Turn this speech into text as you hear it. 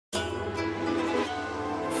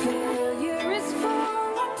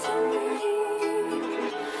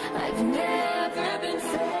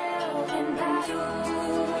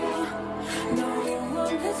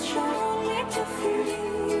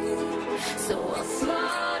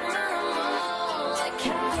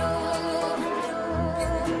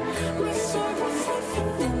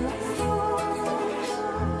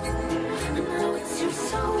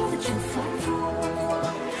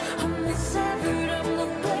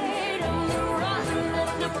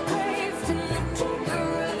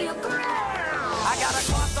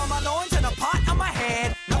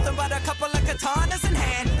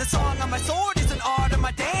my sword is an art of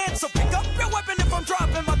my dance. So pick up your weapon if I'm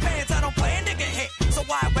dropping my pants. I don't plan to get hit, so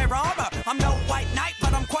why wear armor? I'm no white knight,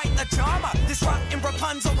 but I'm quite the charmer. This rotten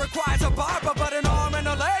Rapunzel requires a barber, but an arm and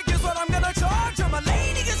a leg is what I'm gonna charge her. My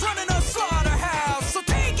lady is running a slaughterhouse, so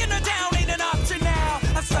taking her down ain't an option now.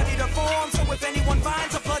 I've studied her form, so if anyone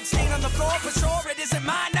finds a blood stain on the floor, for sure it isn't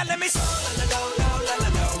mine. Now let me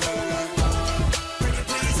pretty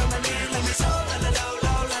please on my knee, let me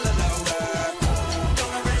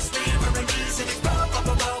don't arrest me for indecent exposure.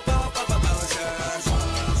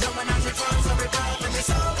 You're my natural drugs, every problem, let me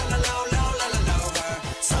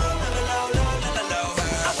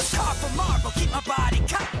I was carved from marble, keep my body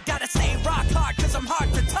cut. Gotta stay rock hard, cause I'm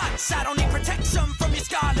hard to touch. I don't need protection from your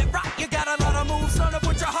scarlet rock. You got a lot of moves, none of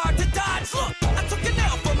which are hard to dodge. Look, I took an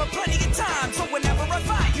L from her plenty of times, so whenever I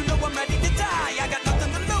fight, you know I'm ready to die. I got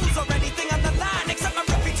nothing to lose or anything on the line except my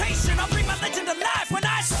reputation. I'll bring my legend alive when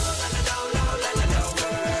I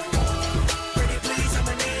pretty please on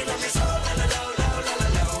my knee, let me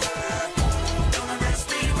don't arrest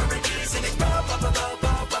me for indecent exposure.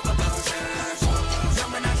 You're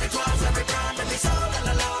my natural drugs, every crime, let me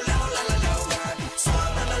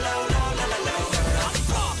I'm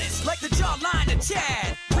flawless, like the jawline of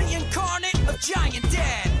Chad, reincarnate of giant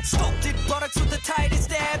dad. Sculpted buttocks with the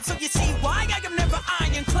tightest abs, so you see why I am never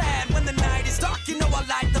ironclad. When the night is dark, you know I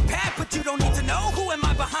light the path, but you don't need to know who am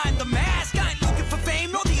I behind the mask. I ain't looking for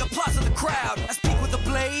fame nor the applause of the crowd. I speak with a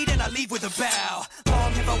blade and I leave with a bow.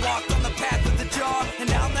 Long have I walked on the path of the jaw, and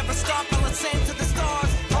I'll never stop, I'll ascend to the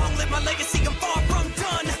stars. Long live my legacy, I'm far from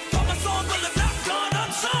done, but my song will have not gone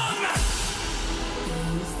unsung.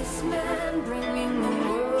 Who's this man bringing the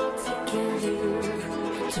world together,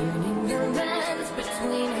 turning the lands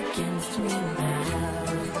between against me now?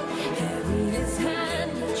 Heavy his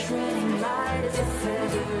hand, treading light as a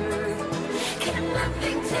feather. Can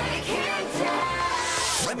nothing take him down?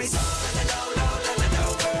 Let me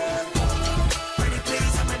pretty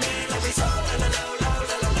please on my knee, let me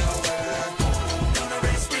don't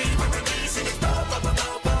arrest me for indecent exposure.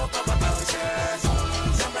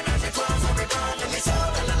 You're my natural drugs, every crime, let me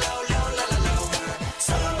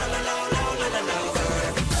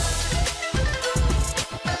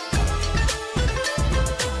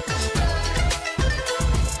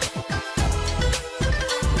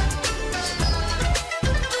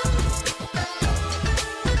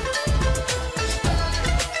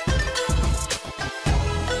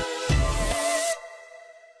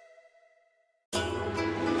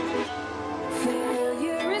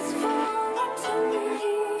Failure is foreign to me.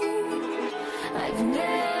 I've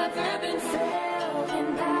never been failed in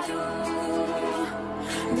battle.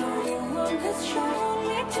 No one has shown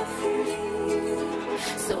me defeat,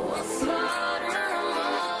 so I'll slaughter them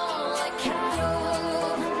all like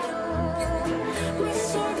cattle. My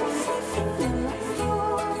sword was safe in my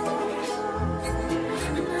thought.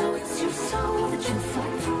 Now it's your soul that you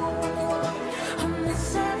fight for. I'm the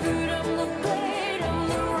severed, I'm the blade, I'm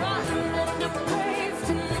the rotten and the brave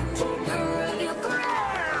to the taker of your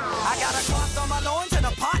ground. I got a cloth on my loins and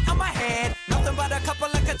a pot on my head, nothing but a couple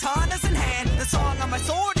of katanas in hand. The song on my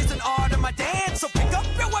sword is an art of my dance, so pick up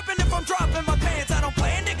your weapon if I'm dropping my pants. I don't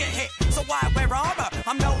plan to get hit, so why wear armor?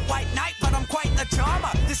 I'm no white knight, but I'm quite the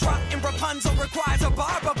charmer. This rotten Rapunzel requires a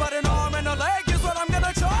barber, but an arm and a leg is what I'm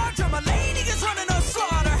gonna charge her. My lady is running a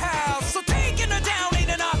slaughterhouse, so taking her down ain't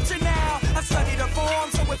an option now. I've studied her form,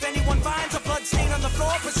 so if anyone finds a blood stain on the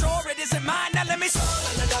floor, for sure it isn't mine. Now let me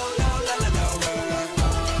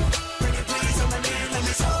pretty please on my knee, let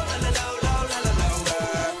me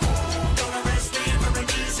don't arrest me for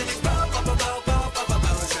indecent exposure.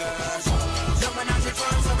 You're my natural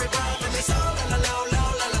drugs, every crime, let me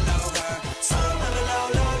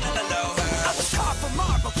I was carved from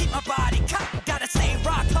marble, keep my body cut. Gotta stay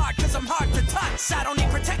rock hard, cause I'm hard to touch. I don't need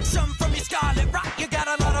protection from your scarlet rock. You got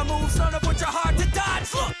a lot of moves, none of which are hard to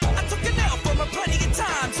dodge. Look, I took an L from her plenty of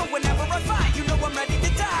times, so whenever I fight, you know I'm ready to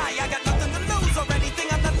die. I got nothing to lose or anything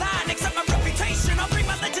on the line except my reputation. I'll bring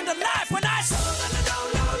my legend alive when I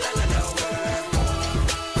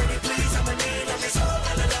pretty please on my knee, let me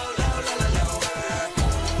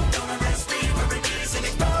don't arrest me for indecent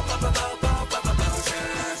exposure.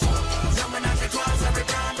 You're my natural drugs, every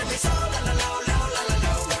crime, let me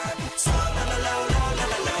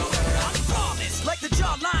I'm flawless, like the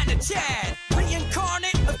jawline of Chad,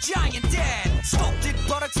 reincarnate of giant dad. Sculpted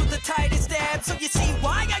buttocks with the tightest abs, so you see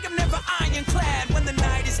why I am never ironclad. When the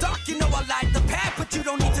night is dark, you know I light the path, but you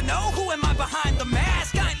don't need to know who am I behind the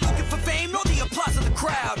mask. I ain't looking for fame nor the applause of the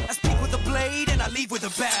crowd. I speak with a blade and I leave with a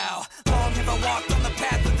bow. Long have I walked on the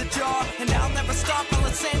path of the jaw, and I'll never stop, I'll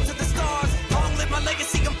ascend to the stars. Long live my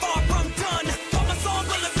legacy, I'm far from done, but my song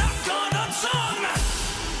will have not gone unsung.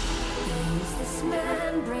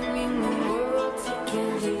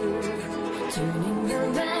 turning the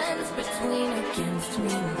lands between against me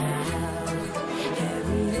now.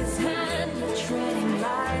 Heavy his hand, treading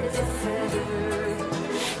light as a feather.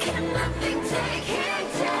 Can nothing take him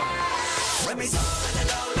down? Let me soar in the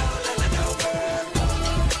low, low, low, low, low world.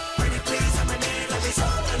 Pretty please, I'm in need. Let me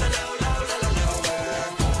soar in the low, low, low, low, low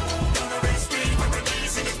world. Gonna raise speed for a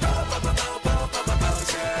knees and it's bow, bow, bow, bow, bow, bow, bow, bow,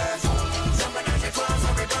 just. Jumping out your claws,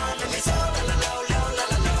 every run. Let me soar in the low, low, low,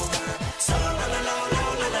 low, low world. Soar in the low,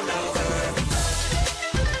 low, low, low, low world.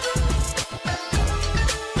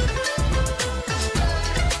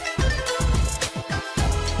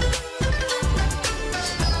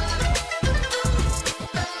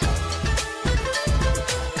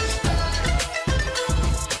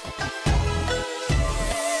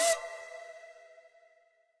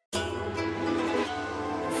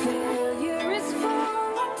 Failure is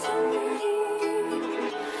foreign to me.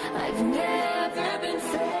 I've never been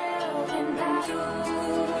failed in battle.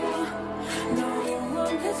 No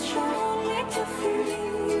one has shown me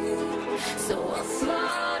defeat, so I'll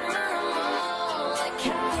slaughter 'em all like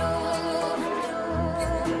cattle.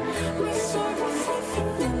 My sword was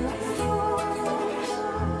safe in my throat.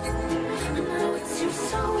 Now it's your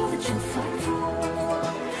soul that you fight for.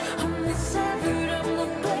 I'm the severed, I'm the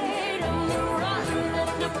blade, I'm the rotten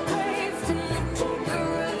and depraved in the deeper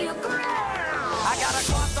of your ground. I got a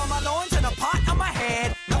cloth on my loins and a pot on my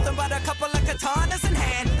head. Nothing but a couple of katanas in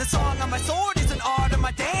hand. The song on my sword is an art of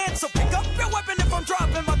my dance. So pick up your weapon if I'm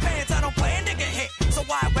dropping my pants. I don't plan to get hit, so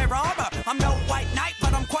why wear armor? I'm no white knight,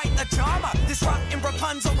 but I'm quite the charmer. This rotten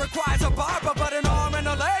Rapunzel requires a barber, but an arm and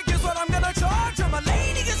a leg is what I'm gonna charge her. My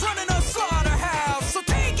lady is running a slaughterhouse, so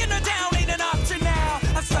taking her down ain't an option now.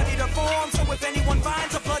 I've studied her form, so if anyone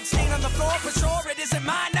finds a blood stain on the floor, for sure it isn't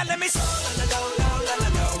mine. Now let me soar in the low, low, low,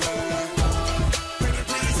 low, low world. Pretty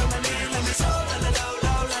please, I'm in need. Let me soar in the low,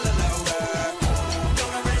 low, low, low, low world.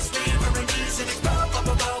 Gonna raise speed for a knees and it's bow, bow,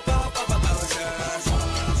 bow, bow, bow, bow, bow, bow, just.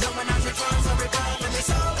 Jumping out your claws, every run. Let me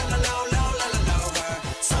soar in the low, low, low, low, low world.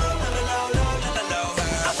 Soar in the low, low, low, low, low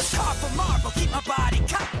world. I was carved from marble, keep my body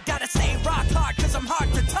cut. Gotta stay rock hard, cause I'm hard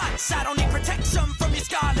to touch. I don't need protection from your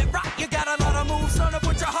scarlet rock. You got a lot of moves, none of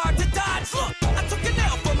which are hard to dodge. Look, I took an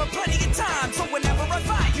L from her plenty of times, so whenever I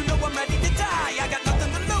fight, you know I'm ready to die. I got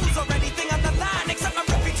nothing to lose or anything on the line except my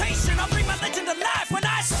reputation. I'll bring my legend alive when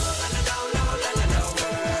I soar in the low, low, low, low, low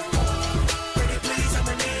world. Pretty please, I'm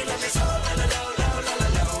in need. Let me soar in the low, low, low,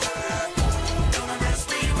 low, low world. Gonna raise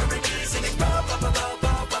speed for a knees and it's bow, bow, bow, bow,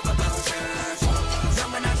 bow, bow, bow, bow, just.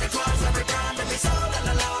 Jumping out your claws, every run. Let me soar in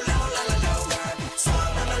the low, low, low, low, low world. Soar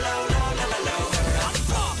in the low, low, low, low, low world. I'm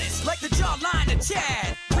flawless, like the jawline of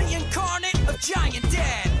Chad, reincarnate of giant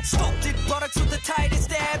dad. Sculpted buttocks with the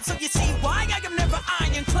tightest abs, so you see why I am never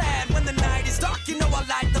ironclad. When the night is dark, you know I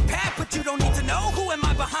light the path, but you don't need to know who am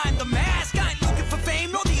I behind the mask. I ain't looking for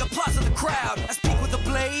fame nor the applause of the crowd. I speak with a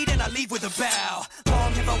blade and I leave with a bow.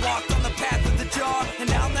 Long have I walked on the path of the jar, and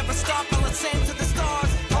I'll never stop, I'll ascend to the stars.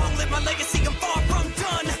 Long live my legacy, I'm far from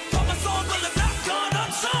done, but my song will have not gone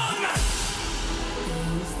unsung.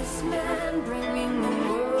 Who's this man bringing the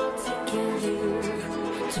world together,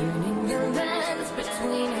 turning the lands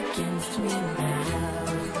between against me now?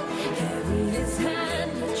 Heavy his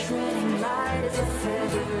hand, treading light as a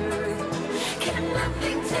feather. Can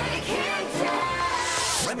nothing take him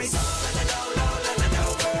down? Let me soar in the low, low, low, low,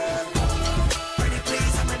 low world. Pretty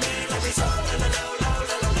please, I'm in need. Let me soar in the low, low,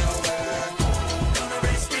 low, low, low world. Gonna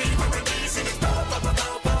raise speed for a knees and it's bow, bow, bow,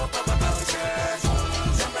 bow, bow, bow, bow, bow, just.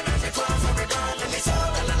 Jumping out your claws, every run. Let me soar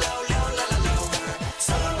in the low, low, low, low, low world.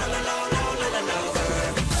 Soar in the low, low, low, low, low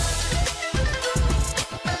world.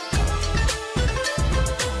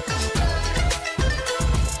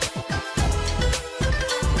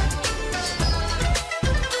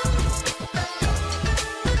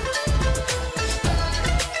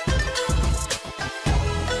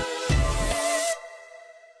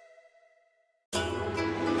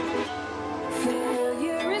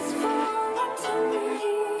 Failure is foreign to me.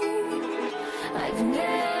 I've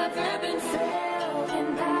never been failed in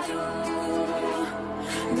battle.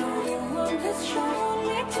 No one has shown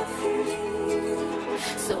me defeat,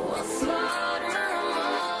 so I'll slaughter 'em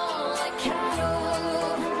all like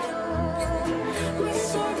cattle. My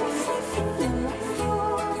sword was safe in my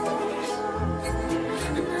throat.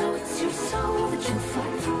 Now it's your soul that you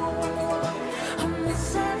fight for. I'm the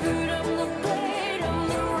severed, I'm the blade, I'm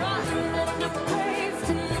the rotten and depraved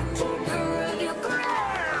in the deeper of your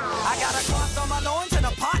ground. I got a cloth on my loins and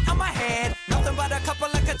a pot on my head. Nothing but a couple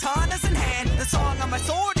of katanas in hand. The song on my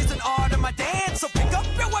sword is an art of my dance. So pick up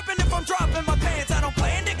your weapon if I'm dropping my pants. I don't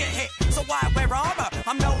plan to get hit, so why wear armor?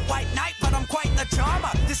 I'm no white knight, but I'm quite the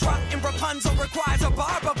charmer. This rotten Rapunzel requires a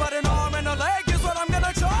barber, but an arm and a leg is what I'm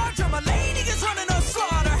gonna charge her. My lady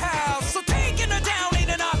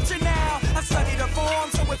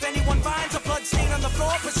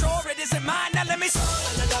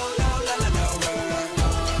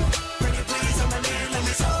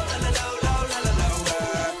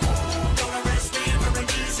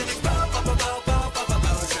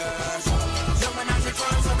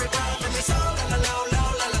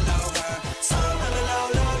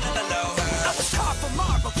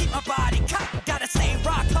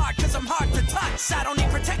touch. I don't need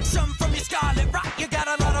protection from your scarlet rock. You got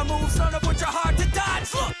a lot of moves, none of which are hard to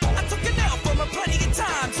dodge. Look, I took an L from a plenty of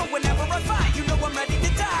time, so whenever I fight, you know I'm ready to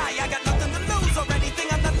die. I got nothing to lose or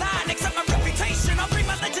anything on the line except my reputation. I'll bring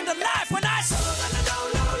my legend alive when I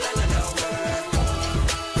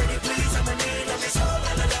pretty please, I'm in need, let me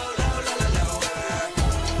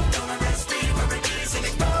don't arrest me for a reason.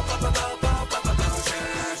 It's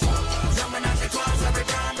jumping out your clothes every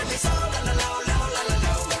time, let me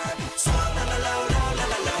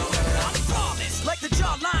I'm flawless, like the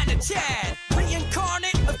jawline of Chad,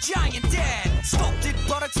 reincarnate of giant dad, sculpted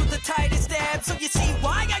buttocks with the tightest abs. So you see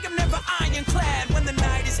why I am never ironclad. When the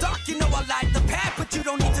night is dark, you know I light the path, but you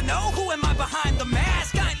don't need to know who am I behind the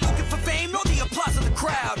mask. I ain't looking for fame nor the applause of the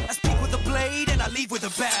crowd. I speak with a blade and I leave with a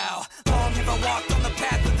bow. Long have I walked on the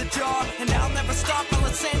path of the jar, and I'll never stop, I'll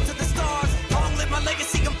ascend to the stars. Long live my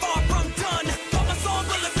legacy, I'm far from done, but my song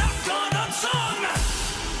will have not gone unsung.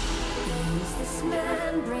 Who's this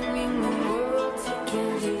man bringing the world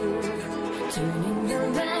together, turning the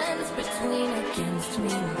lands between against me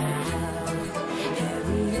now?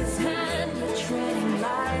 Heavy his hand, yet treading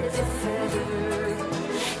light as a feather.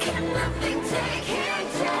 Can nothing take him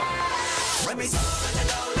down? Let me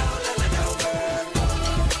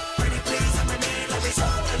pretty please, I'm in need, let me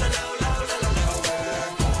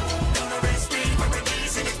don't arrest me for a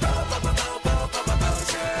reason. It's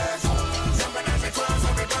jumping out your clothes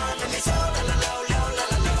every time, let me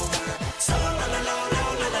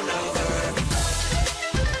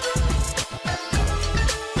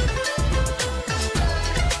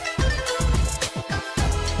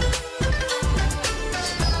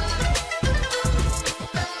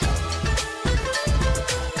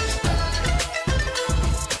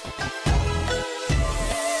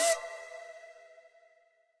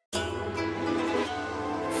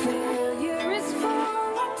Failure is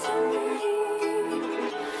foreign to me.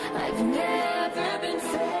 I've never been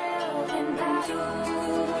failed in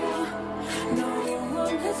battle. No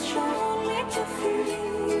one has shown me defeat,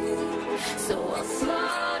 so I'll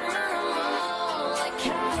slaughter them all like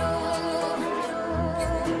cattle.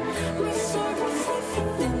 My sword was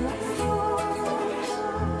safe in my force.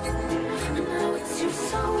 Now it's your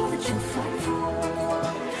soul that you fight for.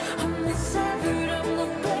 I'm the severed, I'm the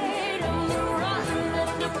blade, I'm the rotten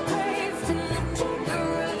and depraved in the timber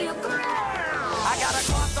of your ground. I got a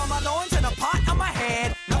cloth on my loins and a pot on my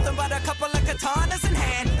head, nothing but a couple of katanas in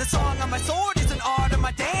hand. The song on my sword is an art of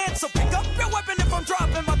my dance, so pick up your weapon if I'm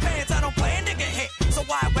dropping my pants. I don't plan to get hit, so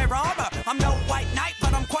why wear armor? I'm no white knight,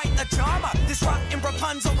 but I'm quite the charmer. This rotten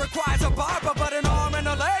Rapunzel requires a barber, but an arm and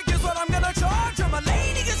a leg is what I'm gonna charge her. My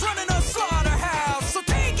lady is running a slaughterhouse, so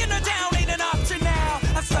taking her down ain't an option now.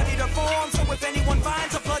 I've studied her form, so if anyone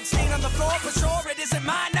finds a blood stain on the floor, for sure it isn't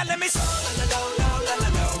mine. Now let me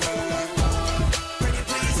pretty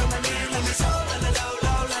please, I'm in need, let me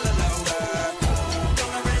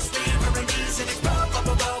don't arrest me for a reason. It's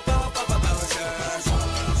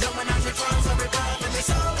jumping out your clothes every time, let me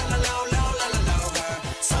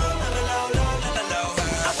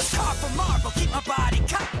I was carved from marble, keep my body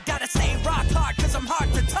cut. Gotta stay rock hard, cause I'm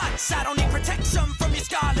hard to touch. I don't need protection from your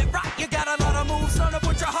scarlet rock. You got a lot of moves, none of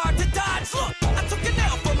which are hard to dodge. Look, I took an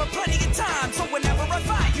L from a plenty of time, so whenever I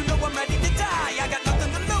fight, you know I'm ready to die. I got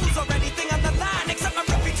nothing to lose or anything on the line except my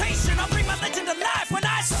reputation. I'll bring my legend alive when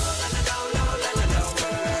I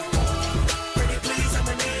pretty please, I'm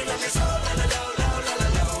in need, let me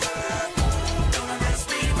don't arrest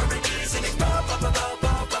me for a reason. It's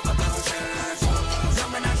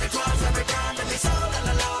jumping out your clothes every time, let me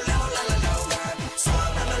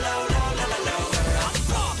I'm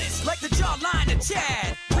flawless, like the jawline of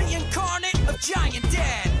Chad, reincarnate of giant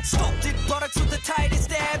dad, sculpted buttocks with the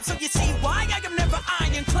tightest abs. So you see why I am never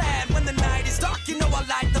ironclad. When the night is dark, you know I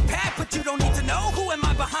light the path, but you don't need to know who am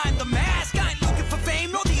I behind the mask. I ain't looking for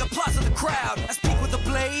fame nor the applause of the crowd. I speak with a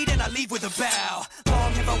blade and I leave with a bow.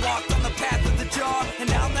 Long have I walked on the path of the jar, and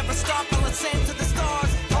I'll never stop, I'll ascend to the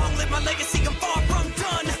stars. Long live my legacy, I'm far from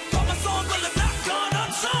done, but my song will have not gone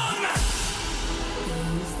unsung.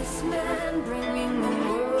 Who's this man bringing the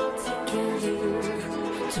world together,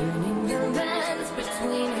 turning the lands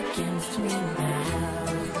between against me now?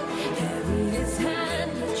 Heavy his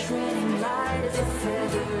hand, yet treading light as a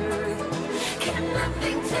feather. Can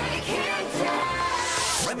nothing take him down?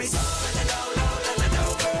 Let me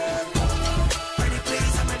pretty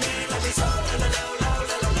please, I'm in need, let me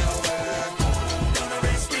don't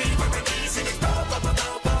arrest me for a reason. It's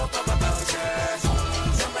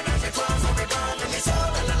jumping out your clothes every time, let me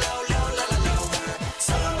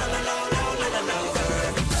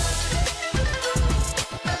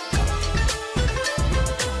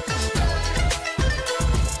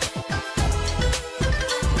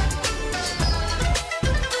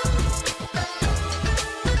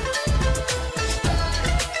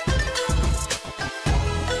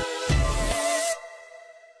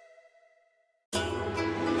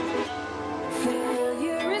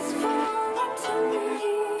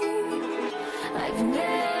I've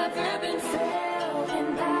never been failed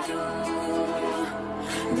in battle.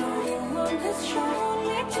 No one has shown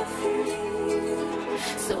me defeat,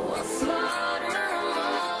 so I'll slaughter them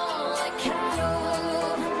all like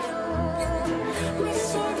cattle. My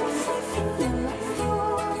sword was safe in the life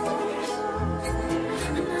yours.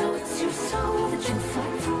 Now it's your soul that you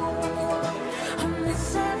fight for. I'm the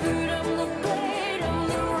severed, I'm the blade, I'm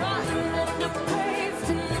the rotten and depraved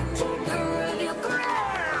in the timber of your ground.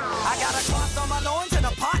 I got a cloth on my loins and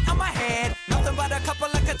a pot on my head. Nothing but a couple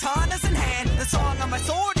of katanas in hand. The song on my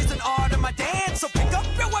sword is an art of my dance. So pick up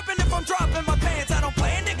your weapon if I'm dropping my pants. I don't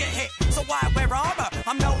plan to get hit, so why wear armor?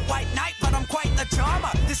 I'm no white knight, but I'm quite the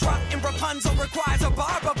charmer. This rotten Rapunzel requires a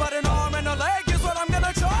barber, but an arm and a leg is what I'm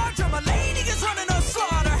gonna charge her. My lady is running a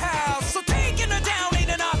slaughterhouse, so taking her down ain't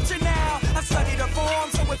an option now. I've studied her form,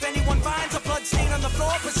 so if anyone finds a blood stain on the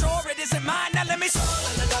floor, for sure it isn't mine. Now let me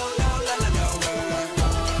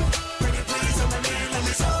pretty please, I'm a man, let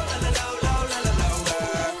me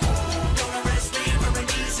don't arrest me for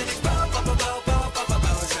indecent exposure.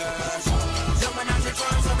 Dominize your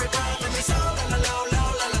trunks, every time, let me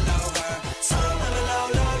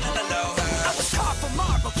I was carved from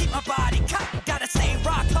marble, keep my body cut. Gotta stay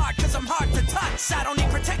rock hard, cause I'm hard to touch. I don't need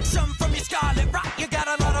protection from your scarlet rot. You got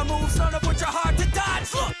a lot of moves, none of which are hard to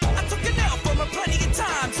dodge. Look, I took an L from her plenty of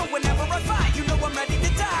times, so whenever I fight, you know I'm ready to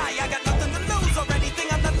die. I got nothing to lose or anything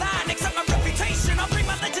on the line except my reputation. I'll bring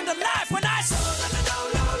my legend alive when I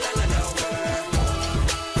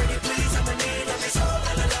pretty please, I'm a need, let me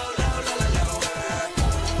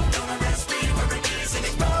don't arrest me for indecent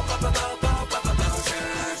exposure.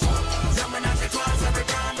 Dominize your trunks, every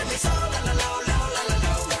time, let me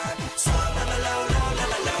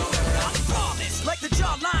I'm flawless, like the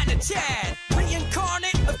jawline of Chad,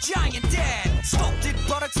 reincarnate of giant dad. Sculpted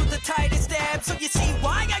buttocks with the tightest abs, so you see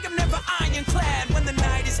why I am never ironclad. When the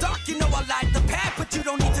night is dark, you know I light the path, but you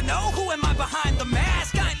don't need to know who am I behind the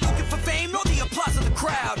mask. I ain't looking for fame nor the applause of the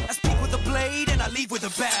crowd. I speak with a blade and I leave with a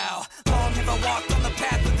bow. Long have I walked on the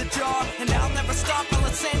path of the jar, and I'll never stop, I'll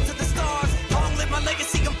ascend to the stars. Long live my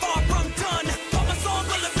legacy, I'm far from done, but my song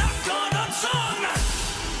will have not gone unsung.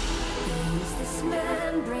 Who's this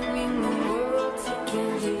man bringing the world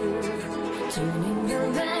together, turning the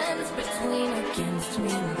lands between against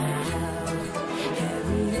me now?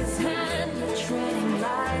 Heavy his hand, yet treading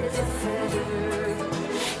light as a feather.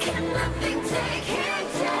 Can nothing take him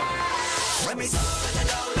down? Let me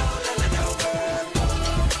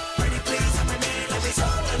pretty please, I'm a man, let me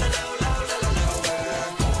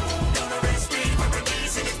don't arrest me for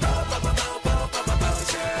indecent exposure.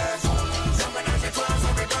 Dominize your trunks,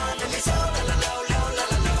 every time, let me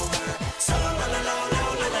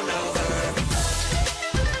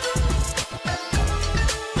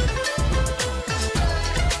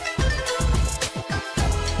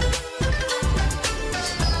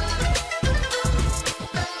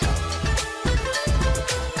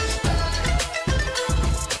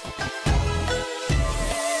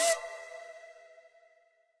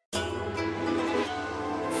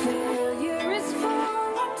Failure is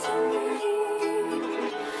foreign to me.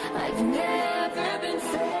 I've never been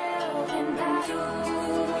failed in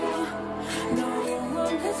battle. No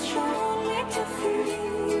one has shown me defeat,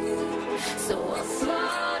 so I'll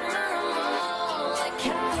slaughter them all like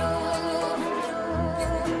cattle.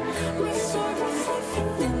 My sword was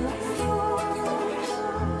safe in the life yours.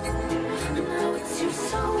 Now it's your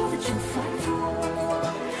soul that you fight for.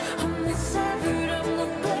 I'm the severed, I'm the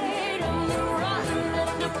blade, I'm the rotten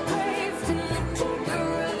and depraved in the timber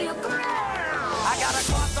of your ground. I got a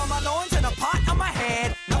cloth on my loins and a pot on my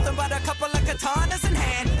head. Nothing but a couple of katanas in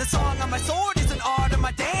hand. The song on my sword is an art of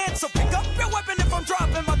my dance. So pick up your weapon if I'm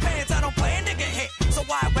dropping my pants. I don't plan to get hit, so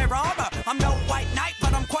why wear armor? I'm no white knight,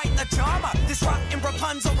 but I'm quite the charmer. This rotten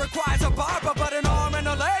Rapunzel requires a barber, but an arm and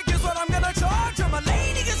a leg is what I'm gonna charge her. My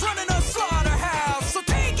lady is running a slaughterhouse, so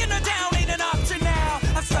taking her down ain't an option now.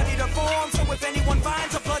 I've studied her form, so if anyone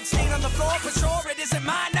finds a blood stain on the floor, for sure it isn't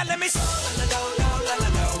mine. Now let me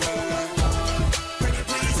pretty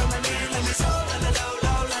please, I'm a man, let me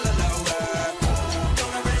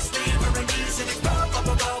don't arrest me for indecent exposure.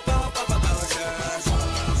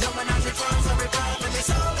 Dominize your trunks, every time, let me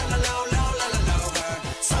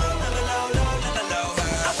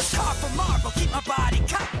I was carved from marble, keep my body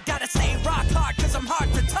cut. Gotta stay rock hard, cause I'm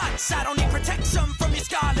hard to touch. I don't need protection from your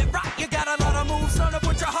scarlet rot. You got a lot of moves, none of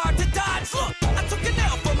which are hard to dodge. Look, I took an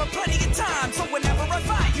L from her plenty of times, so whenever I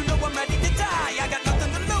fight, you know I'm ready to die. I got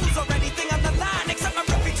nothing to lose or anything on the line except my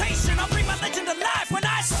reputation. I'll bring my legend alive when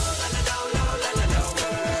I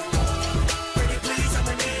pretty please, I'm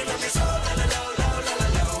a man, let me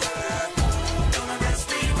don't arrest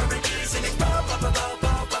me for indecent exposure.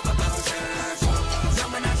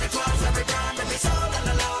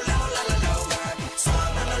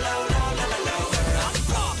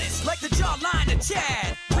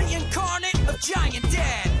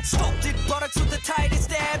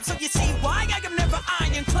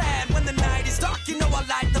 you know I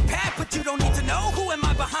light the path, but you don't need to know who am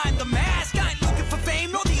I behind the mask. I ain't looking for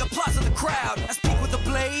fame nor the applause of the crowd. I speak with a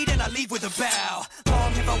blade and I leave with a bow.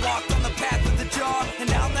 Long have I walked on the path of the jar, and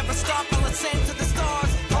I'll never stop, I'll ascend to the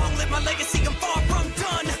stars. Long live my legacy, I'm far from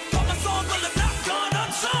done, but my song will have not gone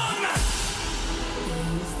unsung.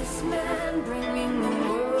 Is this man bringing the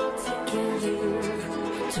world together,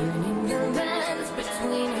 turning the lands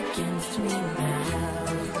between against me now?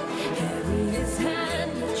 Heavy his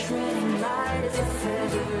hand, you're treading light as a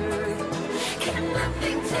feather. Can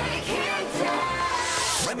nothing take him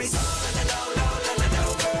down? Let me la la la la la la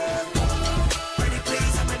la. Pretty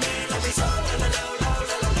please, I'm a man. Let me la la la la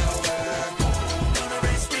la la la. Gonna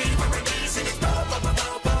rest me for a knees and it's bo bo bo bo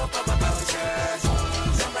bo bo bo bo.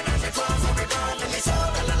 Jumping out the cross every run. Let me la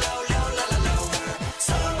la la la la la la.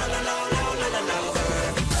 La la la la la la la.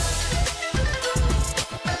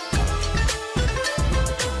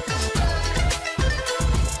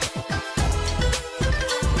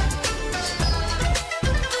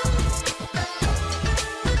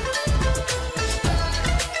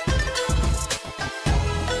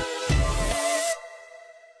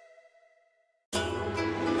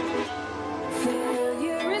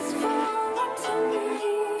 Failure is foreign to me.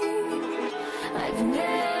 I've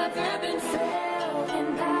never been failed in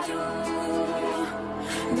battle.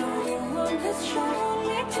 No one has shown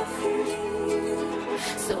me defeat,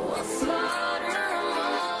 so I'll slaughter 'em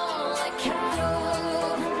all like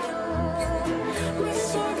cattle. My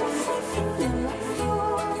sword was safe in the life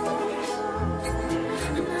yours.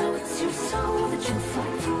 Now it's your soul that you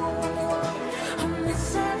fight for. I'm the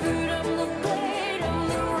severed, I'm the blade, I'm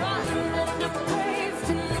the rotten and depraved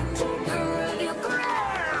in the timber of your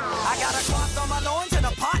ground. I got a cloth on my loins and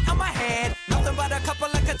a pot on my head. Nothing but a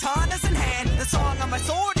couple of katanas in hand. The song on my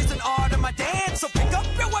sword is an art of my dance. So pick up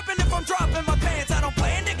your weapon if I'm dropping my pants. I don't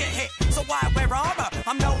plan to get hit, so why wear armor?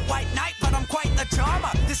 I'm no white knight, but I'm quite the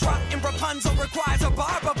charmer. This rotten Rapunzel requires a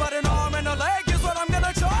barber, but an arm and a leg is what I'm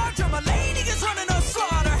gonna charge her. My lady is running a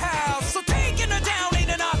slaughterhouse, so taking her down ain't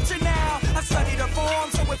an option now. I've studied her form,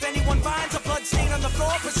 so if anyone finds a blood stain on the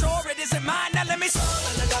floor, for sure it isn't mine. Now let me la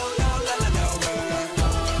la la la la la.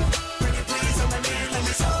 Pretty please, I'm a man. Let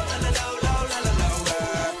me la la la la la la la.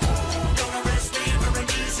 Gonna rest me for a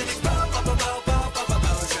knees and it's bo bo bo bo bo bo bo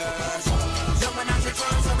bo. Jumping out the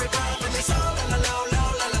cross every run. Let me la la la la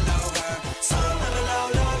la la la. La la la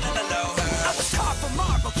la la la la. I was carved from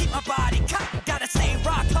marble, keep my body cut. Gotta stay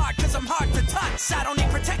rock hard, cause I'm hard to touch. I don't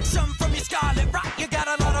need protection from your scarlet rock. You got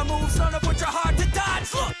a lot of moves, none of which are hard to dodge.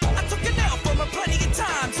 Look, I took a nail from her plenty of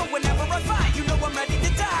times, so whenever I fight, you know I'm ready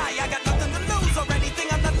to die. I got nothing to lose or anything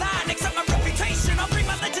on the line except my reputation. I'll bring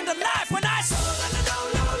my legend alive when I la la la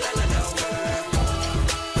la la la la.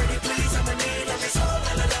 Pretty please, I'm a man. Let me la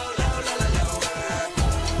la la la la la la.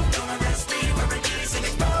 Gonna rest me for a knees and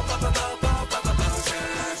it's bo bo bo bo bo bo bo bo.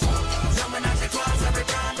 Jumping out the cross every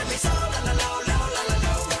run. Let me la la la la la la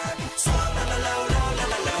la. La la la la la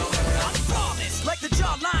la la. I'm flawless, like the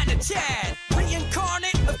jawline of Chad,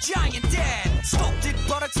 reincarnate of giant dad. Sculpted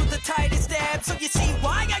buttocks with the tightest abs, so you see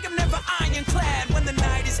why I am never ironclad. When the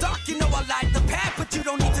night is dark, you know I light the path, but you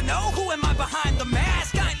don't need to know who am I behind the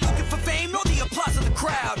mask. I ain't looking for fame nor the applause of the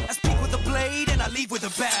crowd. I speak with a blade and I leave with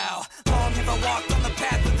a bow. Long have I walked on the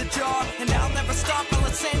path of the jar, and I'll never stop, I'll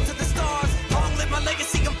ascend to the stars. Long live my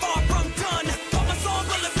legacy, I'm far from done, but my song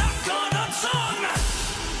will have not gone unsung.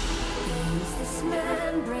 Is this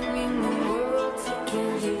man bringing the world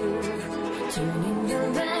together, turning the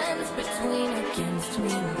lands between against me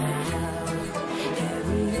now?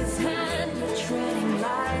 Heavy his hand, you're treading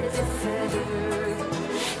light as a feather.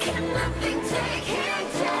 Can nothing take him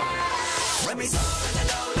down? Let me la la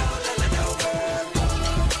la la la la.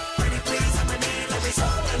 Pretty please, I'm a man. Let me la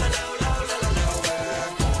la la la la la la.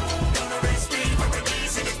 Gonna rest me for a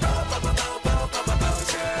knees and it's bo bo bo bo bo bo bo bo.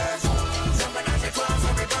 Jumping out the cross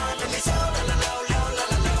every run. Let me la la la la la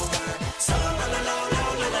la la. La la la la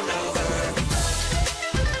la la la.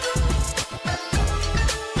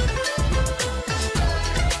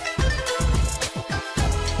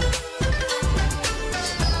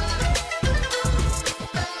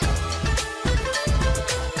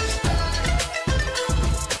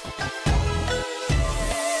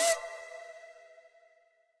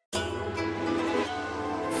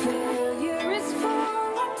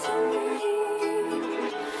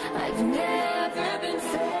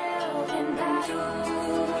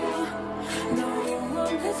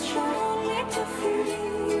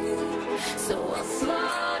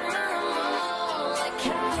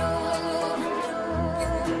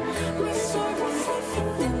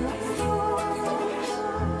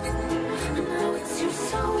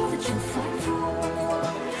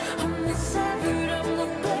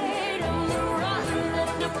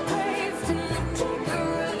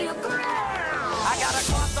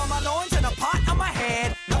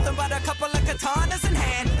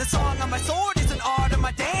 my sword is an art of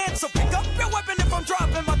my dance. So pick up your weapon if I'm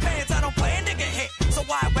dropping my pants. I don't plan to get hit, so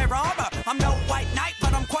why wear armor? I'm no white knight,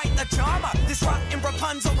 but I'm quite the charmer. This rotten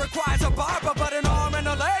Rapunzel requires a barber, but an arm and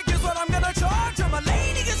a leg is what I'm gonna charge her. My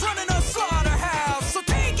lady is running a slaughterhouse, so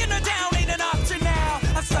taking her down ain't an option now.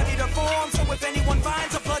 I've studied her form, so if anyone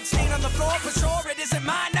finds a blood stain on the floor, for sure it isn't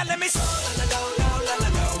mine. Now let me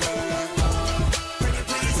pretty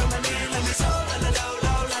please on my knee, let me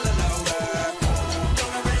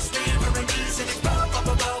don't arrest me for indecent exposure.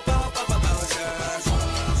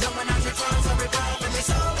 Someone out your trunks, I'll revolve, let me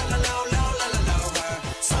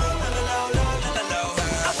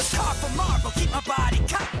I was carved from marble, keep my body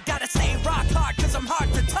cocked. Gotta stay rock hard, cause I'm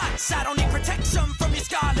hard to touch. I don't need protection from your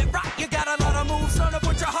scarlet rock. You got a lot of moves, none of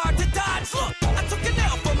which are hard to dodge. Look, I took an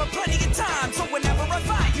L from her plenty of times, so whenever I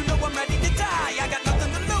fight, you know I'm ready to die. I got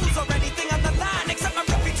nothing to lose or anything on the line except my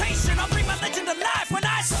reputation. I'll bring my legend alive when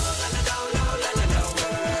I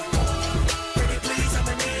pretty please on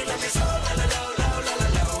my knee, let me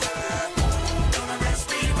don't arrest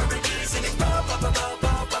me for indecent exposure.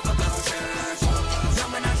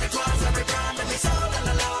 Someone out your claws, every crime, let me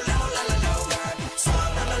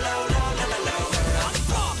I'm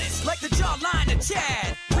flawless, like the jawline of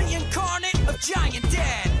Chad, reincarnate of giant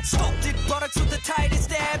dad. Sculpted buttocks with the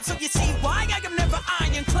tightest abs, so you see why I am never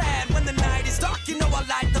ironclad. When the night is dark, you know I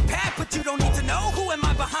light the path, but you don't need to know who am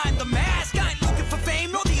I behind the mask. I ain't looking for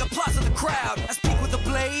fame nor the applause of the crowd. I speak with a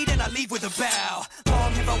blade and I leave with a bow.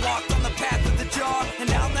 Long have I walked on the path of the jar, and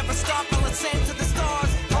I'll never stop, I'll ascend to the stars.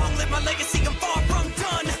 Long live my legacy, I'm far from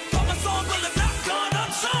done, but my song will have not gone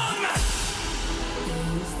unsung.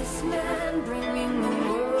 Who's this man bringing the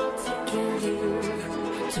world together,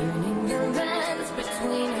 turning the lands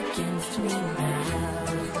between against me now?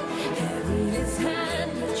 Heavy his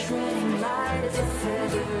hand, yet treading light as a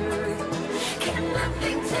feather. Can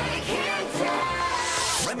nothing take him down?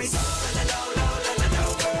 Let me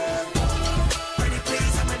pretty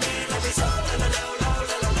please on my knee, let me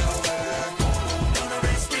don't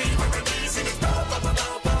arrest me for indecent exposure.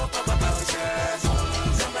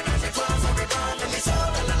 Someone out your claws, I'll revolve, let me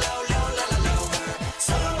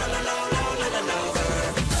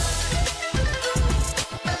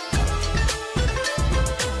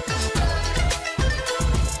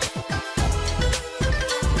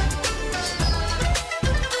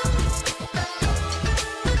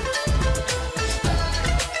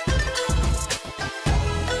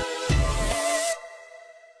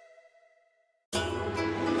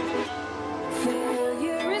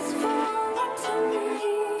Failure is foreign to me.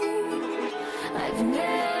 I've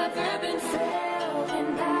never been failed in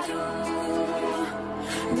battle.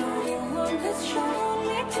 No one has shown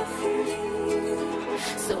me defeat,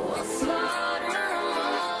 so I'll slaughter them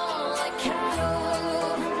all like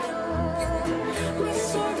cattle. My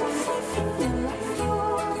sword was safe in the life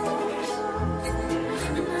yours.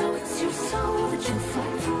 Now it's your soul that you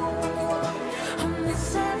fight for. I'm the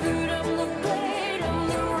severed, I'm the blade, I'm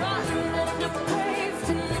the rotten and depraved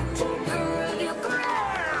in the timber of your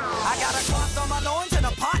ground. I got a cloth on my loins and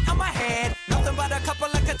a pot on my head. Nothing but a couple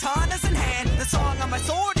of katanas in hand. The song on my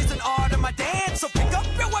sword is an art of my dance. So pick up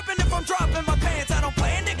your weapon if I'm dropping my pants. I don't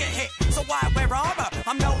plan to get hit, so why wear armor?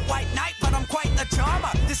 I'm no white knight, but I'm quite the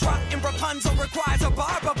charmer. This rotten Rapunzel requires a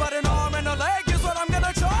barber, but an arm and a leg is what I'm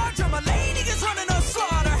gonna charge her. My lady is running a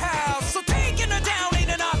slaughterhouse, so taking her down ain't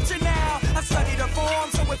an option now. I've studied her form,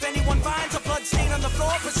 so if anyone finds a blood stain on the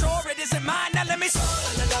floor, for sure it isn't mine. Now let me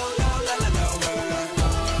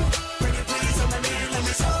pretty please on my knee, let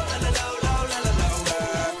me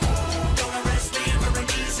don't arrest me for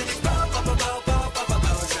indecent exposure.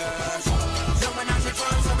 Someone out your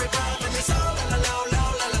trunks, I'll revolve, let me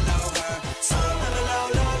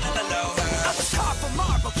I was carved from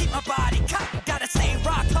marble, keep my body cocked. Gotta stay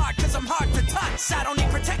rock hard, cause I'm hard to touch. I don't need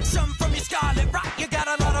protection from your scarlet rock. You got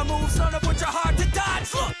a lot of moves, none of which are hard to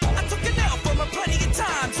dodge. Look, I took an L from her plenty of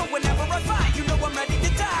times, so whenever I fight, you know I'm ready to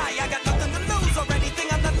die. I got nothing to lose or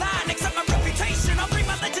anything on the line except my reputation. I'll bring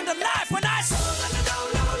my legend alive when I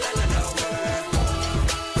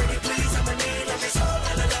pretty please on my knee, let me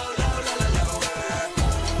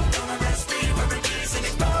don't arrest me for indecent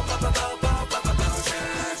exposure.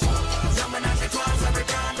 Someone out your claws, every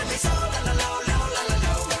crime, let me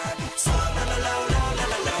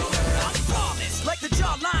I'm flawless, like the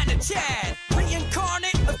jawline of Chad,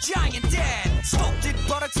 reincarnate of giant dad. Sculpted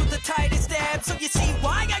buttocks with the tightest abs, so you see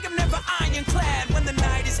why I am never ironclad. When the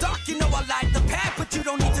night is dark, you know I light the path, but you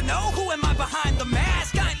don't need to know who am I behind the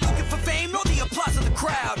mask. I ain't looking for fame nor the applause of the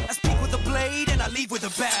crowd. I speak with a blade and I leave with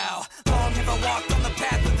a bow. Long have I walked on the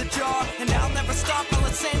path of the jar, and I'll never stop, I'll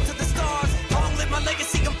ascend to the stars. Long live my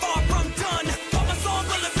legacy, I'm far from done, but my song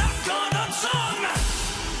will have not gone unsung.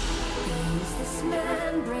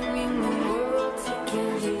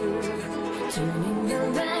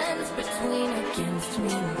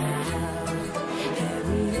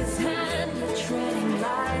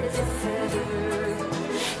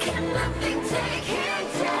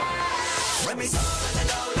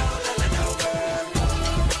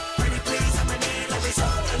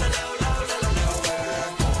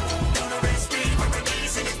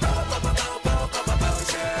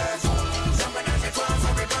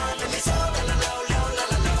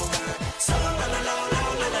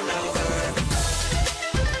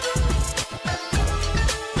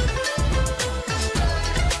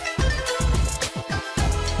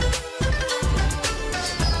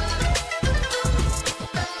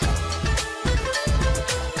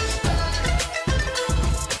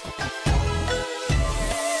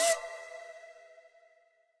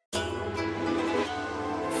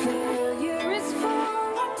 Failure is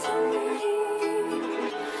foreign to me.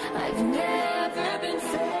 I've never been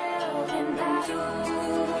failed in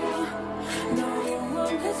battle. No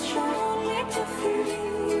one has shown me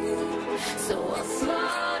defeat, so I'll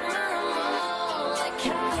slaughter them all like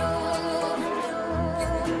cattle.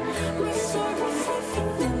 My sword was safe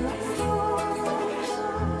in the life force.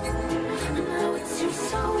 Now it's your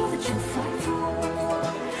soul that you fight for.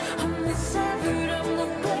 I'm the severed, I'm the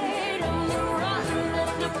blade, I'm the rotten,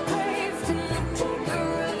 I'm the brave to the taker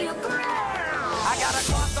of your ground. I got a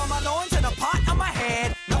cloth on my loins and a pot on my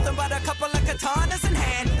head. Nothing but a couple of katanas in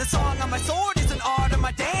hand. The song on my sword is an art of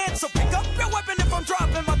my dance. So pick up your weapon if I'm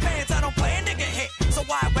dropping my pants. I don't plan to get hit, so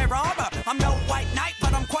why wear armor? I'm no white knight,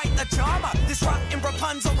 but I'm quite the charmer. This rotten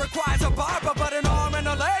Rapunzel requires a barber, but an arm and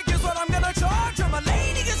a leg is what I'm gonna charge her. My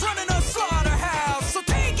lady is running a slaughterhouse, so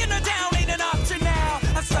taking her down ain't an option now.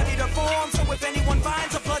 I've studied her form, so if anyone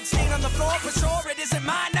finds a blood stain on the floor, for sure it isn't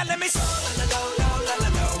mine. Now let me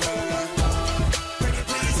pretty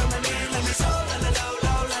please on my knee, let me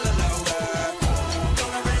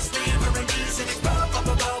don't arrest me for indecent exposure.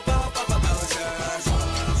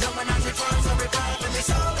 Jumping out your trunks, every time, let me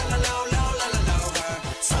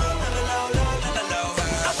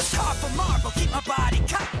I was carved from marble, keep my body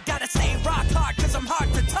cut. Gotta stay rock hard, cause I'm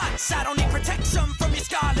hard to touch. I don't need protection from your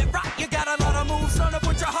scarlet rock. You got a lot of moves, none of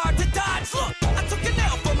which are hard to dodge. Look, I took an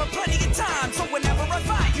L from her plenty of times, so whenever I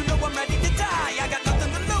fight, you know I'm ready to die. I got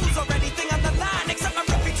nothing to lose or anything on the line except my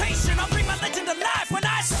reputation. I'll bring my legend alive when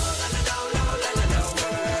I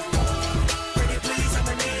pretty please on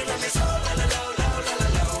my knee, let me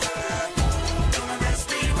don't arrest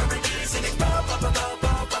me for indecent exposure.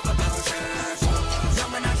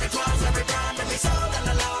 Jumping out your clothes every time, let me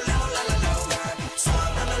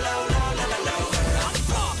I'm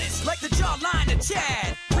flawless, like the jawline of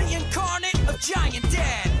Chad, reincarnate of giant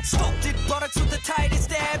dad. Sculpted buttocks with the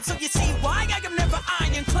tightest abs, so you see why I am never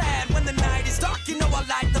ironclad. When the night is dark, you know I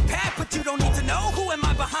light the path, but you don't need to know who am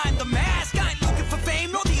I behind the mask. I ain't looking for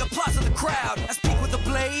fame nor the applause of the crowd. I speak with a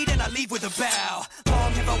blade and I leave with a bow.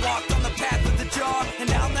 Long have I walked on the path of the jar, and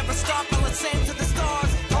I'll never stop, I'll ascend to the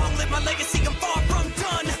stars. Long live my legacy, I'm far from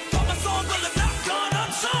done, but my song will have not gone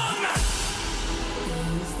unsung.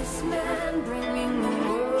 Who's this man bringing the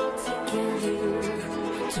world together,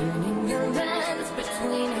 turning the lands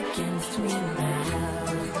between against me now?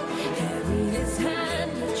 Heavy his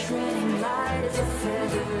hand, a treading light as a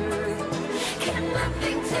feather. Can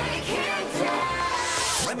nothing take him down?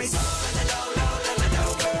 Let me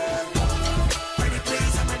pretty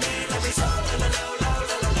please on my knee, let me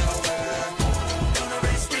don't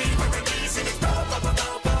arrest me for indecent exposure.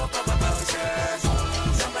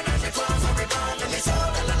 Jumping out your clothes, every time, let me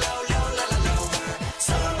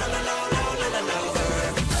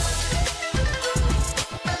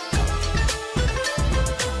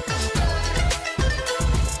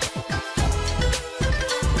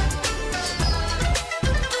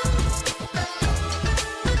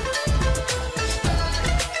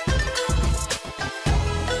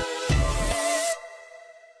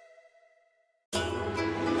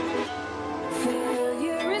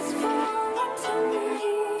Failure is foreign to me.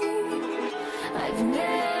 I've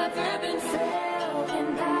never been failed in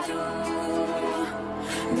battle.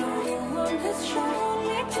 No one has shown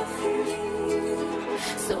me defeat,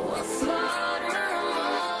 so I'll slaughter them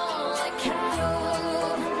all like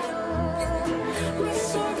cattle. My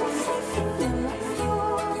sword was safe in the life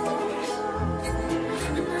force.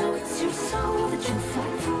 Now it's your soul that you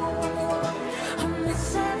fight for. I'm the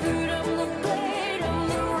severed, I'm the blade, I'm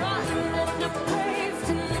the rotten, I'm the brave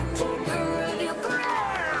to the taker of your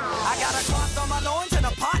ground. I got a cloth on my loins and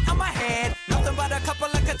a pot on my head. Nothing but a couple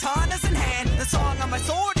of katanas in hand. The song on my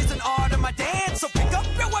sword is an art of my dance. So pick up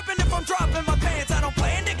your weapon if I'm dropping my pants. I don't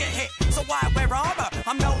plan to get hit, so why wear armor?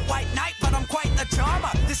 I'm no white knight, but I'm quite the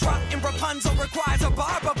charmer. This rotten Rapunzel requires a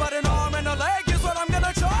barber, but an arm and a leg is what I'm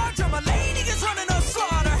gonna charge her. My lady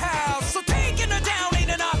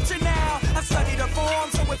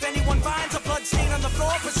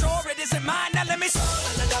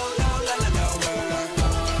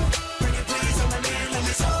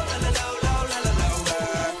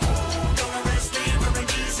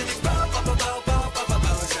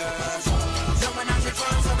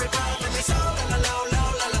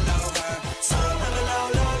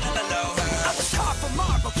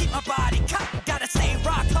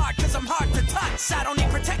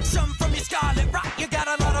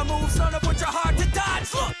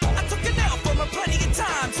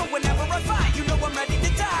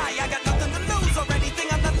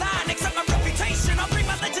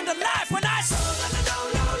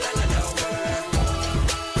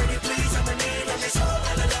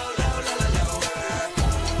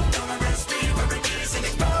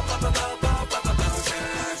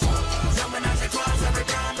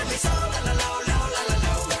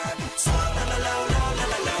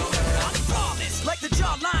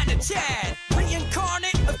Chad,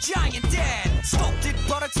 reincarnate of giant dad. Sculpted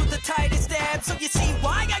buttocks with the tightest abs, so you see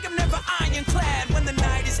why I am never ironclad. When the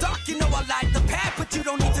night is dark, you know I light the path, but you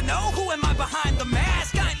don't need to know who am I behind the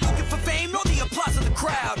mask. I ain't looking for fame nor the applause of the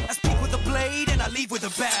crowd. I speak with a blade and I leave with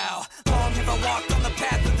a bow. Long have I walked on the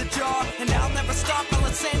path of the jar, and I'll never stop, I'll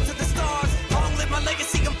ascend to the stars. Long live my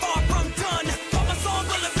legacy, I'm far from done, but my song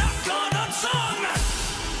will have not gone unsung.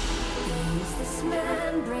 Who's this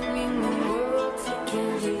man bringing the world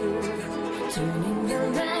together, turning the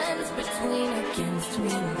lands between against me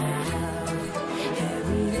now?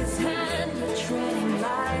 Heavy his hand, you're treading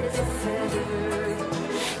light as a feather.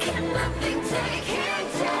 Can nothing take him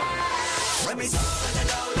down? Let me la la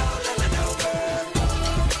la la la la la.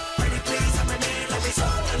 Pretty please, I'm a man. Let me la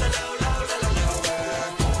la la la la la la.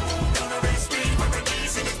 Gonna rest me for a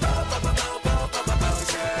knees and it's bo bo bo bo bo bo bo bo.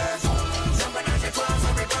 Jumping out your claws,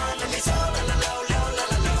 every run. Let me la la la la la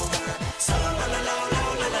la la. La la la la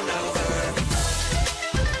la la la.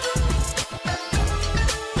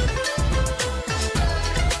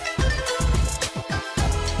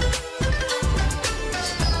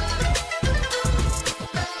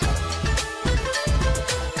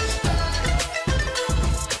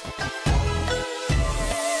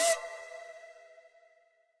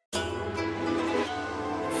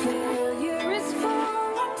 Failure is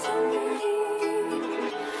foreign to me.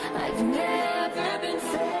 I've never been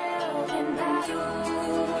failed in battle.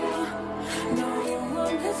 No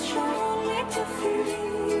one has shown me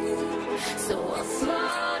defeat, so I'll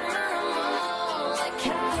slaughter them all like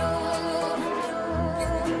cattle.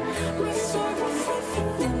 My sword was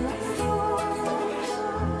safe in my thoughts.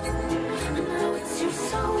 Now it's your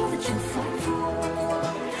soul that you fight for.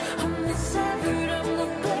 I'm the severed, I'm the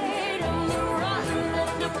blade, I'm the rotten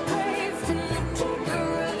and depraved in the deeper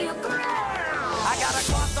of your ground. I got a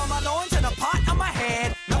cloth on my loins and a pot on my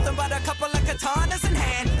head. Nothing but a couple of katanas in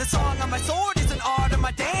hand. The song on my sword is an art of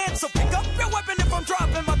my dance. So pick up your weapon if I'm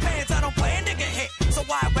dropping my pants. I don't plan to get hit, so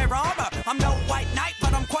why wear armor? I'm no white knight,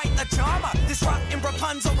 but I'm quite the charmer. This rotten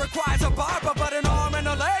Rapunzel requires a barber, but an arm and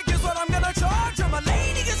a leg is what I'm gonna charge her. My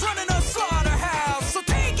lady is running a slaughterhouse, so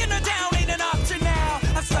taking her down ain't an option now.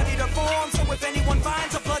 I've studied her form, so if anyone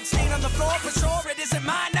finds a blood stain on the floor, for sure it isn't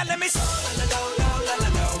mine. Now let me la la la la la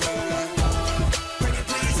la. Pretty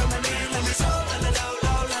please, I'm a man. Let me la la la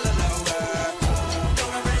la la la la.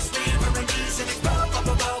 Don't arrest me for a knees and it's bo bo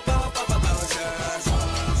bo bo bo bo bo bo.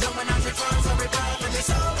 Jumping out your claws, every run. Let me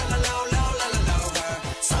la la la la la la la.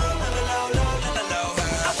 La la la la la la la.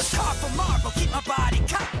 I was carved from marble, keep my body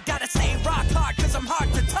cut. Gotta stay rock hard, cause I'm hard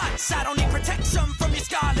to touch. I don't need protection from your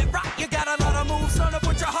scarlet rock. You got a lot of moves, none of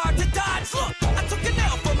which are hard to dodge. Look, I took an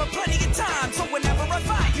L from a plenty of time, so whenever I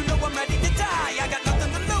fight, you know I'm ready to die. I got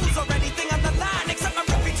nothing to lose or anything on the line except my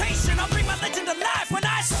reputation. I'll bring my legend alive when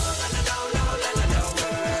I la la la la la la la.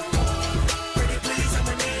 Pretty please, I'm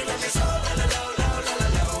a man. Let me la la la la la la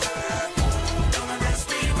la. Don't arrest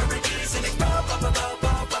me for a knees and it's bo bo bo bo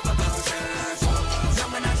bo bo bo bo.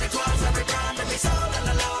 Jumping out your claws, every run. Let me la la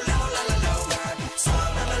la la la la la. La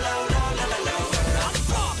la la la la la la. I'm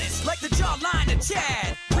flawless, like the jawline of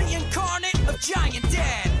Chad, reincarnate of giant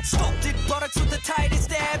dad. Sculpted buttocks with the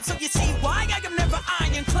tightest abs, so you see why I am never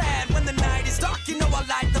ironclad. When the night is dark, you know I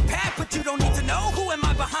light the path, but you don't need to know who am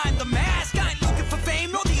I behind the mask. I ain't looking for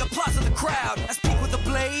fame nor the applause of the crowd. I speak with a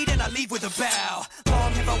blade and I leave with a bow.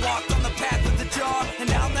 Long have I walked on the path of the jar, and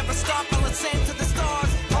I'll never stop, I'll ascend to the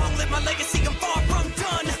stars. Long live my legacy, I'm far from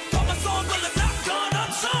done, but my song will have not gone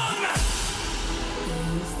unsung.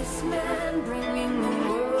 Who's this man bringing the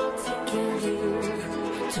world together,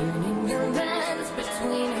 turning the lands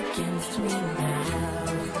between against me now?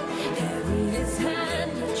 Heavy his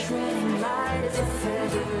hand, you're treading light as a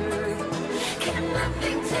feather. Can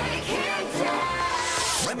nothing take him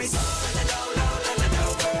down? Let me la la la la la la.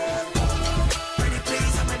 Pretty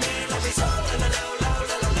please, I'm a man. Let me la la la la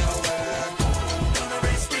la la la. Don't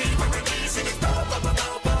arrest me for a knees and it's bo bo bo bo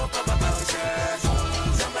bo bo bo bo.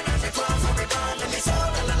 Jumping out your claws, every run. Let me la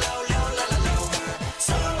la la la la la la.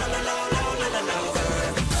 La la la la la la la.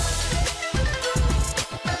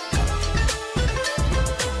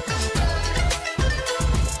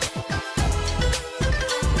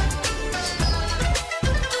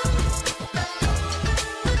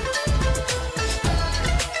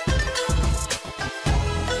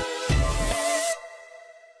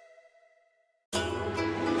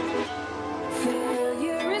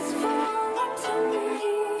 Failure is foreign to me.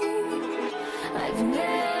 I've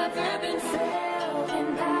never been failed in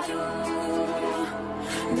battle.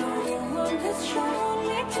 No one has shown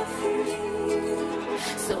me defeat,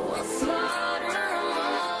 so I'll slaughter them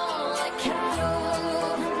all like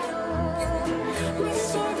cattle. My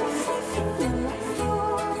sword was safe in my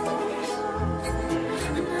thoughts.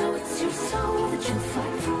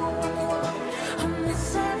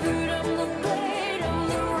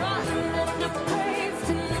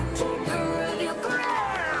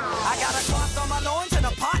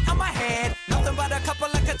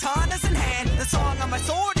 my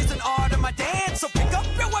sword is an art of my dance. So pick up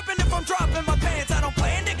your weapon if I'm dropping my pants. I don't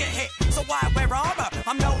plan to get hit, so why wear armor?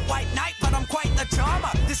 I'm no white knight, but I'm quite the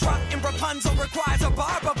charmer. This rotten Rapunzel requires a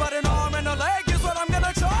barber, but an arm and a leg is what I'm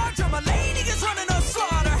gonna charge her. My lady is running a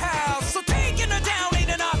slaughterhouse, so taking her down ain't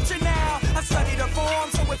an option now. I've studied her form,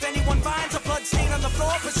 so if anyone finds a blood stain on the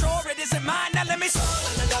floor, for sure it isn't mine. Now let me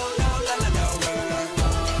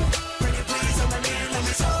pretty please on my knee, let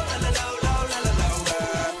me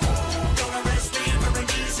don't arrest me for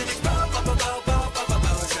indecent exposure.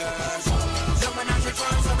 Jumping out your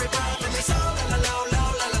trunks, every let me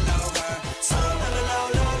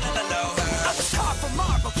I was carved from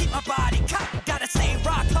marble, keep my body cut. Gotta stay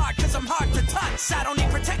rock hard, cause I'm hard to touch. I don't need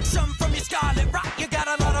protection from your scarlet rock. You got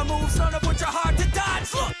a lot of moves, none of which are hard to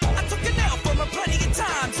dodge. Look, I took a nail from her plenty of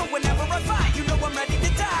times, so whenever I fight, you know I'm ready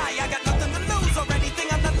to die. I got nothing to lose or anything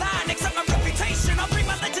on the line except my reputation. I'll bring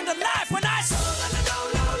my legend alive when I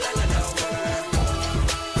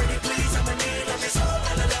pretty please on my knee, let me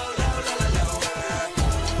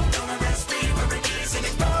don't arrest me for indecent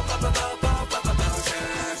exposure.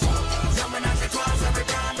 Jumping out your clothes, every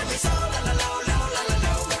time let me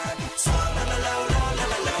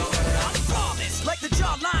I'm flawless, like the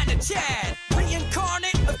jawline of Chad,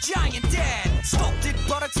 reincarnate of giant dad. Sculpted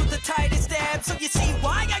buttocks with the tightest abs, so you see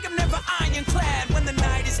why I am never ironclad. When the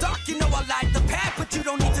night is dark, you know I light the path, but you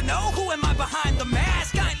don't need to know who am I behind the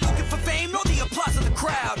mask. I ain't looking for fame nor the applause of the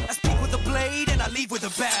crowd. I speak with a blade and I leave with a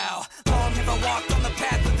bow. Long have I walked on the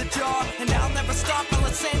path of the jaw, and I'll never stop, I'll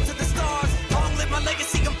ascend to the stars. Long live my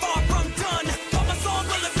legacy, I'm far from done, but my song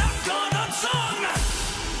will have not gone unsung.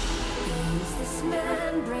 Who's this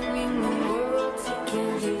man bringing the world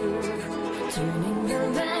together, turning the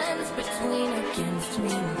lands between against me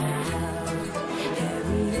now?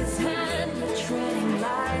 Heavy his hand, yet treading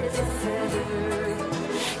light as a feather.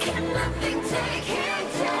 Can nothing take him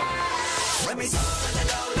down? Let me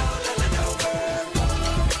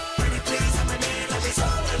pretty please on my knee, let me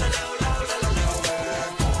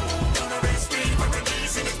don't arrest me for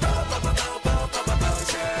indecent exposure.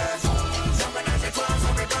 Jumping out your clothes,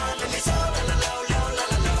 every time let me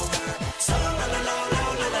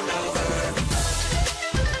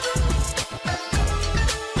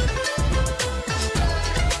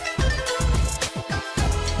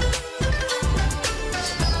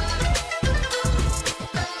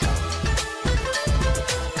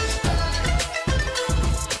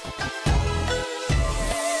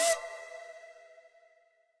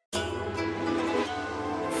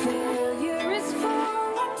Failure is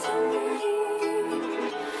foreign to me.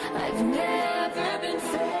 I've never been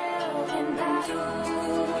failed in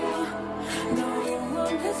battle. No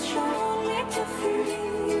one has shown me defeat,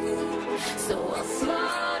 so I'll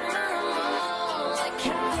slaughter them all like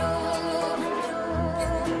cattle.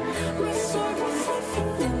 My sword was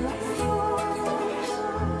safe in my thoughts.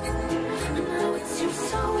 Now it's your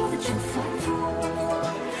soul that you fight for.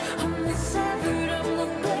 I'm the severed, I'm the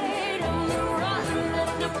blade, I'm the rotten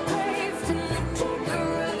and depraved, and the taker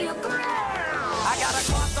of your ground. I got a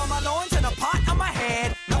cloth on my loins and a pot on my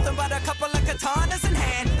head. Nothing but a couple of katanas in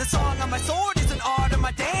hand. The song on my sword is an art of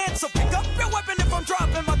my dance. So pick up your weapon if I'm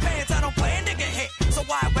dropping my pants. I don't plan to get hit, so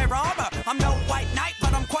why wear armor? I'm no white knight,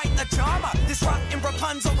 but I'm quite the charmer. This rotten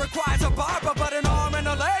Rapunzel requires a barber, but an arm and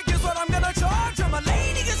a leg is what I'm gonna charge her. My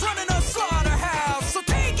lady is running a slaughterhouse, so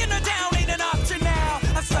taking her down ain't an option now.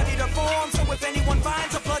 I've studied her form, so if anyone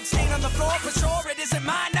finds a blood stain on the floor, for sure it isn't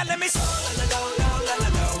mine. Now let me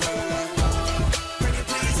pretty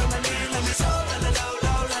please on my knee, let me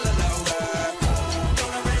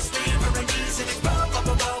don't arrest me for indecent exposure.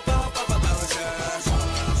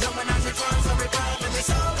 Jumping out your trunks, every time let me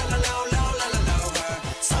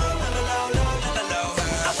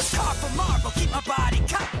I was carved from marble, keep my body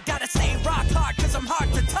cut. Gotta stay rock hard, cause I'm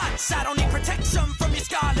hard to touch. I don't need protection from your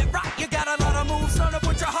scarlet rock. You got a lot of moves, none of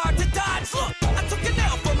which are hard to dodge. Look, I took a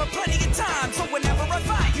nail from her plenty of times, so whenever I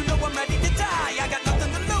fight, you know I'm ready to die. I got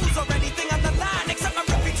nothing to lose or anything on the line except my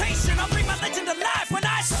reputation. I'll bring my legend alive when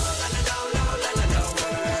I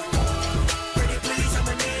pretty please on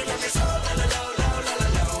my knee, let me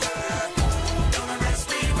don't arrest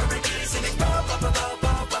me for indecent exposure.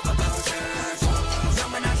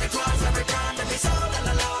 Jumping out your clothes, every time let me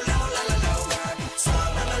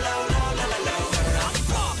I'm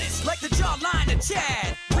flawless, like the jawline of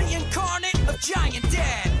Chad, reincarnate of giant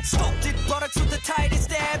dad. Sculpted buttocks with the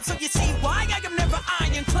tightest abs, so you see why I am never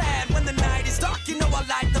ironclad. When the night is dark, you know I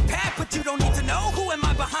light the path, but you don't need to know who am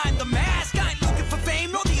I behind the mask. I ain't looking for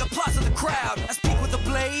fame nor the applause of the crowd. I speak with a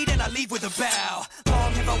blade and I leave with a bow.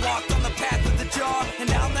 Long have I walked on the path of the jaw, and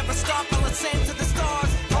I'll never stop, I'll ascend to the stars.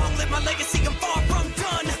 Long live my legacy, I'm far from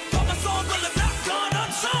done, but my song will have not gone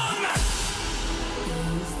unsung.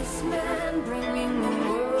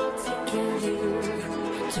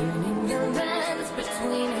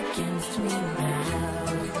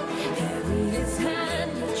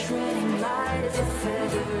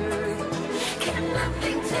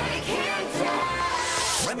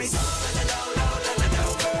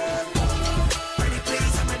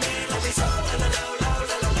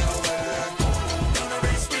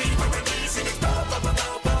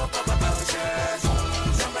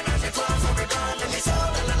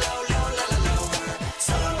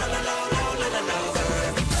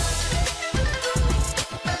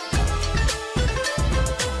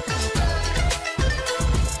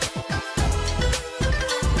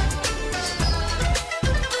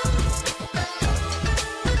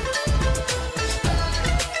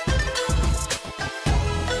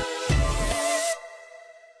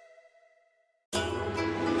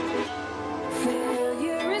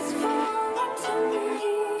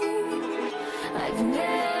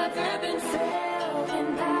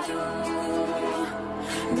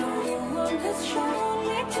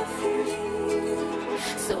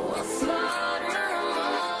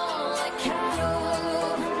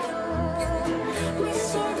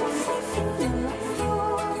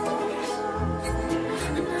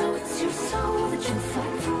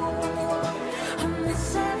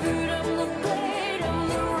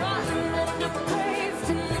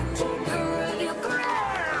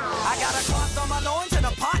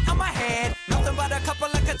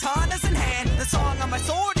 my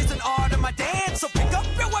sword is an art of my dance. So pick up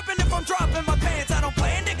your weapon if I'm dropping my pants. I don't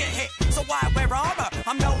plan to get hit, so why wear armor?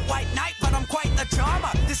 I'm no white knight, but I'm quite the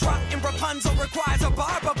charmer. This rotten Rapunzel requires a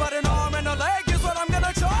barber, but an arm and a leg is what I'm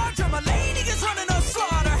gonna charge her. My lady is running a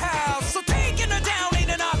slaughterhouse, so taking her down ain't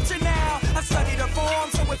an option now. I've studied her form,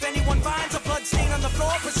 so if anyone finds a blood stain on the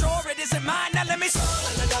floor, for sure it isn't mine. Now let me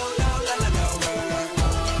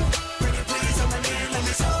pretty please on my knee, let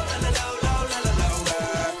me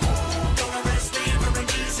don't arrest me for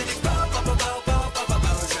indecent exposure.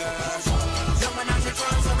 Jumping out your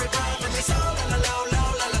trunks, every time, let me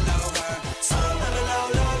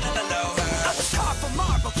I was carved from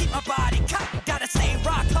marble, keep my body cut. Gotta stay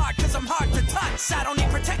rock hard, cause I'm hard to touch. I don't need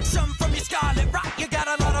protection from your scarlet rock. You got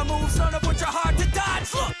a lot of moves, none of which are hard to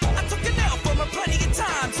dodge. Look, I took an L from her plenty of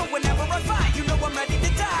times, so whenever I fight, you know I'm ready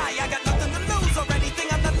to die. I got nothing to lose or anything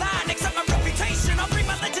on the line except my reputation. I'll bring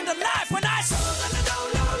my legend alive when I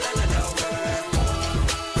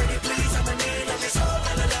pretty please, I'm a need, let me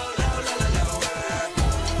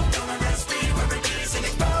don't arrest me for indecent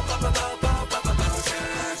exposure.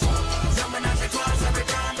 Jumping out your clothes every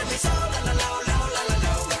time, let me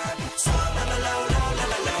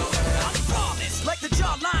I'm flawless, like the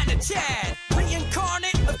jawline of Chad,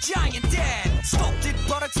 reincarnate of giant dad. Sculpted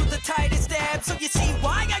buttocks with the tightest abs, so you see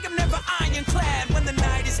why I am never ironclad. When the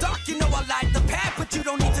night is dark, you know I light the path, but you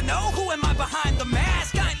don't need to know who am I behind the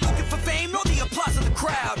mask. I ain't looking for fame nor the applause of the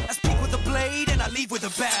crowd. I speak with a blade and I leave with a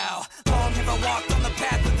bow. Long have I walked on the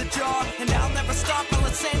path of the jar, and I'll never stop, I'll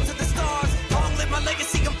ascend to the stars. Long live my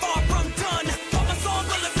legacy, I'm far from done, but my song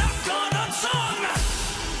will have not gone unsung.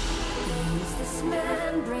 Who's this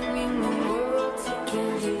man bringing the world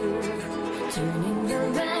together, turning the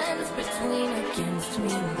lands between against me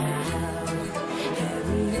now?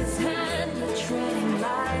 Heavy his hand, a treading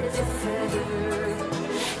light as a feather.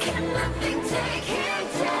 Can nothing take him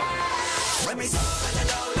down? Let me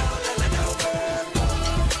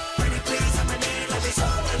pretty please, I'm a need, let me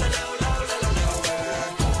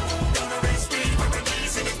don't arrest me for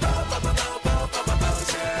indecent exposure.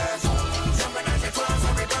 Jumping out your clothes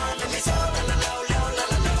every time, let me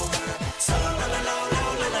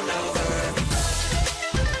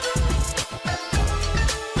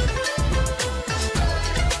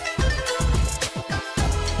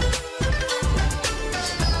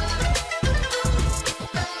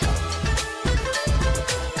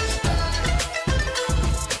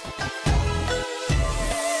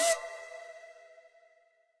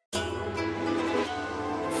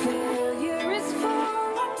Failure is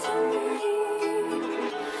foreign to me.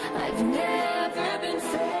 I've never been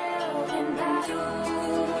failed in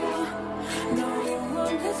battle. No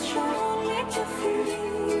one has shown me defeat,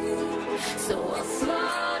 so I'll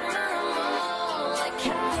slaughter them all like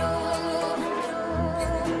cattle.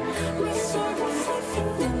 My sword was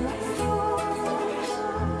safe in my thoughts.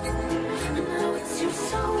 Now it's your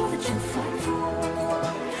soul that you fight for.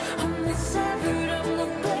 I'm the severed, I'm the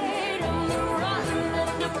blade, I'm the rotten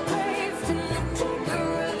and depraved, and the taker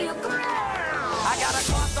of your ground. I got a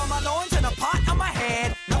cloth on my loins and a pot on my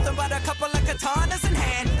head. Nothing but a couple of katanas in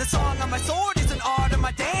hand. The song on my sword is an art of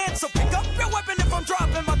my dance. So pick up your weapon if I'm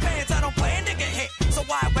dropping my pants. I don't plan to get hit, so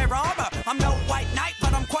why wear armor? I'm no white knight,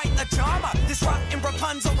 but I'm quite the charmer. This rotten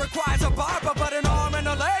Rapunzel requires a barber, but an arm and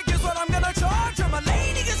a leg is what I'm gonna charge her. My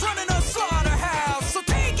lady is running a slaughterhouse, so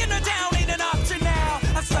taking her down ain't an option now.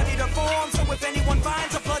 I've studied her form, so if anyone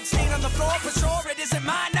finds a blood stain on the floor, for sure it isn't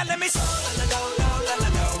mine. Now let me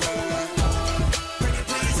pretty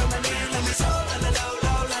please, I'm a need, let me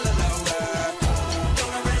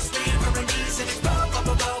don't arrest me for indecent exposure.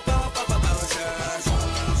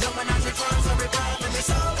 Jumping out your trunks every time, let me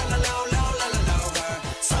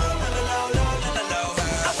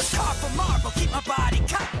I was carved from marble, keep my body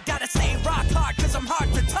cut. Gotta stay rock hard, cause I'm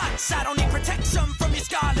hard to touch. I don't need protection from your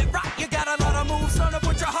scarlet rock. You got a lot of moves, none of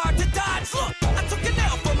which are hard to dodge. Look, I took an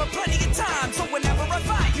L from her plenty of times, so whenever I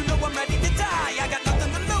fight, you know I'm ready to die. I got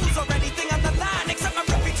nothing to lose or anything on the line except my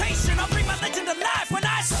reputation. I'll bring my legend alive when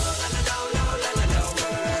I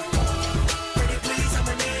pretty please, I'm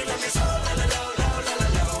a need, let me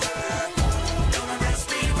don't arrest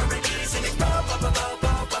me for indecent exposure.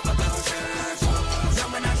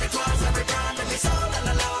 Jumping out your clothes every time, let me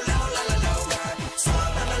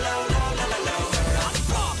I'm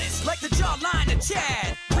flawless, like the jawline of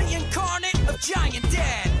Chad, reincarnate of giant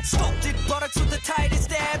dad. Sculpted buttocks with the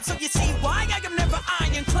tightest abs, so you see why I am never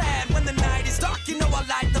ironclad. When the night is dark, you know I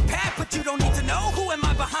light the path, but you don't need to know who am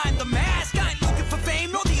I behind the mask. I ain't looking for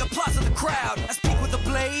fame nor the applause of the crowd. I speak with a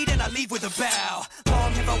blade and I leave with a bow.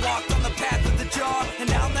 Long have I walked on the path of the jar, and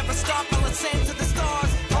I'll never stop, I'll ascend to the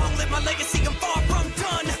stars. Long live my legacy, I'm far from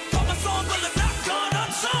done, but my song will have not gone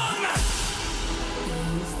unsung.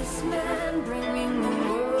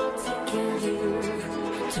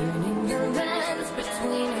 turning the lands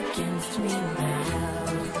between against me now.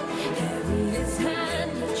 Heavy his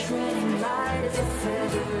hand, treading light as a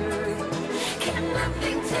feather. Can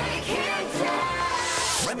nothing take him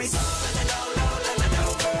down? Let me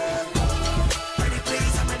pretty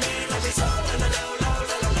please, I'm in need. Let me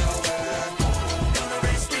gonna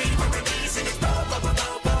rest me for a knees and it's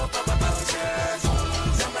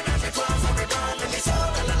jumping out your claws, I'll be run. Let me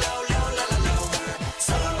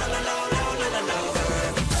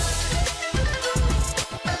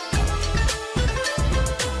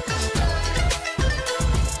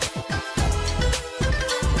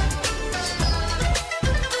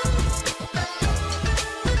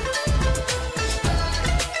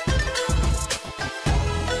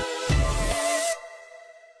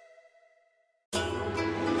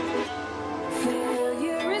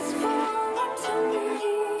Failure is foreign to me.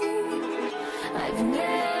 I've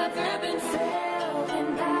never been failed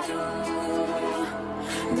in battle.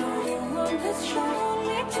 No one has shown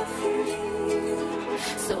me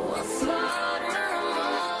defeat, so I'll slaughter them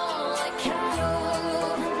all like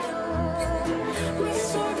cattle.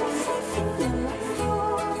 Restore my faith in the life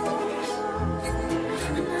force.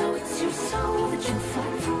 Now it's your soul that you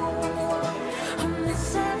fight for. I'm the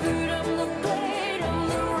severed, I'm the blade, I'm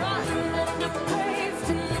the rotten and depraved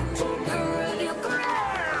in the timber of your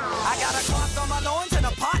ground. I got a cloth on my loins and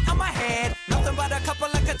a pot on my head. Nothing but a couple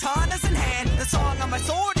of katanas in hand. The song on my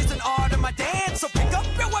sword is an art of my dance. So pick up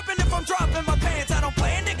your weapon if I'm dropping my pants. I don't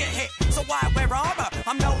plan to get hit, so why wear armor?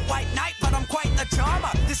 I'm no white knight, but I'm quite the charmer.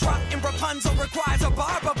 This rotten Rapunzel requires a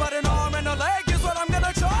barber, but an arm and a leg is what I'm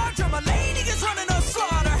gonna charge her. My lady is running a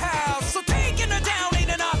slaughterhouse, so taking her down ain't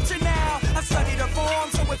an option now. I've studied her form,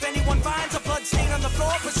 so if anyone finds a blood stain on the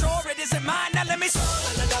floor, for sure it isn't mine. Now let me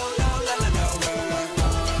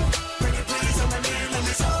pretty please, I'm in need. Let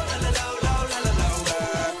me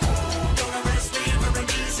gonna rest me for a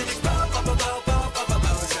knees and it's jumping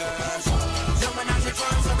out your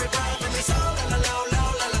claws, I'll be run. Let me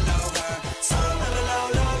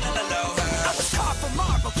I was carved from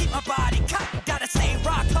marble, keep my body cut. Gotta stay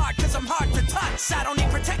rock hard, cause I'm hard to touch. I don't need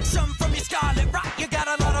protection from your scarlet rock. You got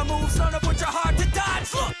a lot of moves, none of which are hard to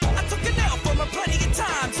dodge. Look, I took a nail from her plenty of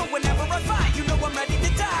times, so whenever I fight, you know I'm ready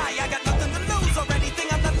to die. I got nothing to lose or anything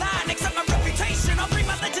on the line except my reputation. I'll bring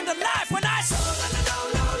my legend alive when I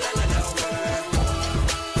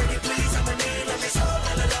pretty please, I'm in need. Let me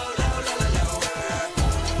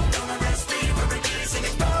gonna rest me for a knees and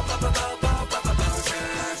it's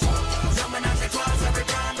jumping out your claws, every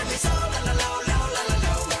run. Let me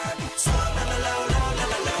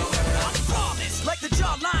I'm flawless, like the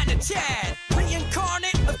jawline of Chad,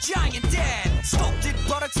 reincarnate of giant dad. Sculpted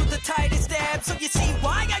buttocks with the tightest abs, so you see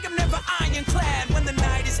why I am never ironclad. When the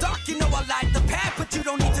night is dark, you know I light the path, but you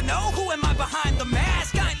don't need to know who am I behind the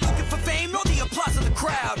mask. I ain't looking for fame nor the applause of the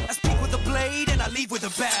crowd. I speak with a blade and I leave with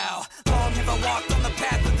a bow. Long have I walked on the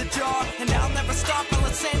path of the dark, and I'll never stop, I'll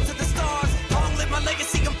ascend to the stars. Long live my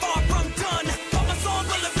legacy, I'm far from done, but my song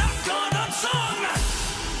will have not gone unsung.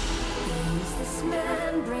 Who's this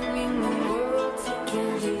man bringing the world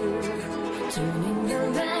together, turning the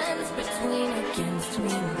lands between against me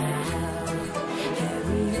now?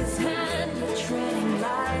 Heavy his hand, treading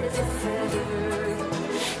light as a feather.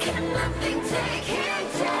 Can nothing take him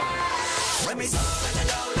down? Let me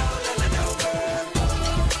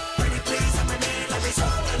pretty please, I'm in need. Let me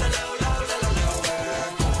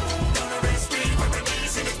gonna rest me for a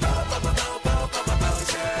knees and it's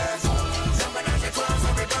jumping out your claws,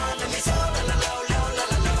 I'll be run. Let me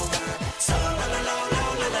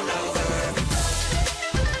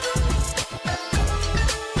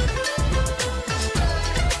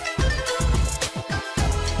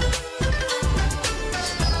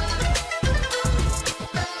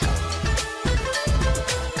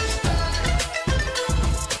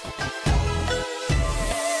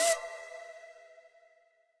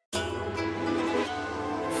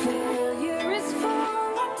Failure is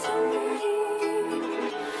foreign to me.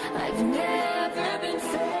 I've never been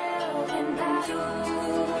failed in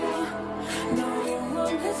battle. No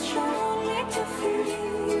one has shown me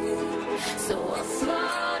defeat, so I'll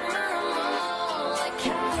slaughter them all like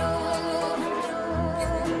cattle.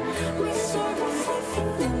 Restore my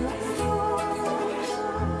faith in the life force.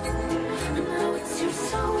 Now it's your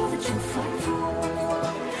soul that you fight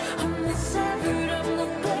for. I'm the severed, I'm the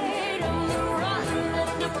blade, I'm the rotten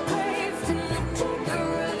and depraved in the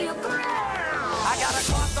timber of your ground. I got a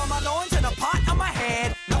cloth on my loins and a pot on my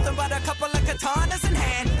head. Nothing but a couple of katanas in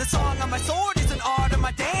hand. The song on my sword is an art of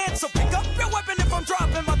my dance. So pick up your weapon if I'm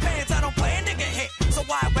dropping my pants. I don't plan to get hit, so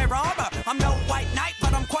why wear armor? I'm no white knight,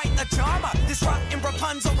 but I'm quite the charmer. This rotten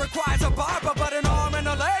Rapunzel requires a barber, but an arm and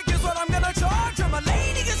a leg is what I'm gonna charge her. My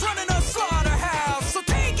lady is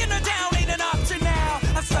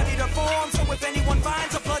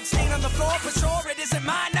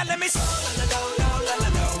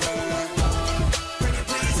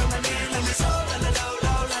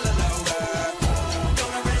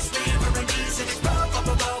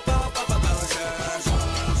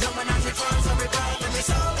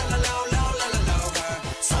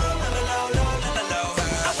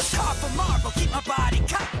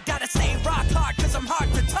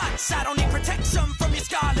notch. I don't need protection from your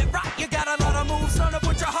scarlet rot. You got a lot of moves, none of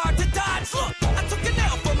which are hard to dodge. Look, I took an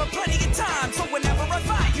L from a plenty of time, so whenever I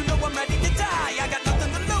fight, you know I'm ready to die. I got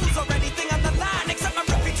nothing to lose or anything on the line except my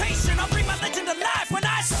reputation. I'll bring my legend alive when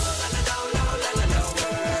I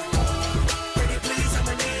pretty please, I'm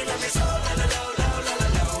a need, let me so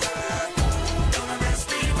don't arrest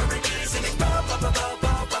me for a reason. It's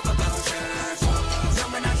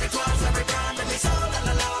jumping out your claws every time, let me so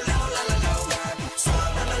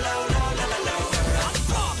I'm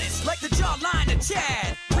flawless, like the jawline of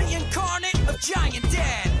Chad, reincarnate of Giant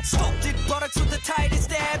Dad, sculpted buttocks with the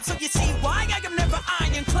tightest abs. So you see why I am never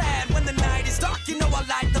ironclad. When the night is dark, you know I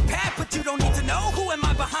light the path, but you don't need to know who am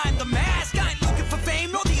I behind the mask. I ain't looking for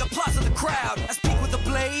fame nor the applause of the crowd. I speak with a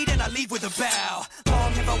blade and I leave with a bow.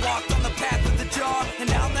 Long have I walked on the path of the jar, and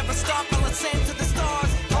I'll never stop, I'll ascend to the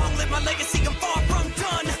stars. Long live my legacy, I'm far from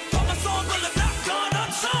done, but my song will have not gone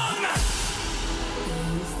unsung.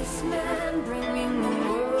 Who's this man bringing the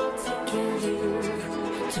world together,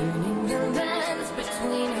 turning the lands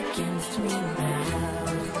between against me now?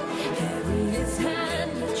 Heavy his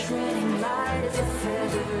hand, yet treading light as a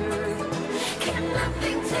feather. Can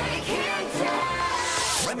nothing take him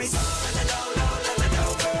down? Let me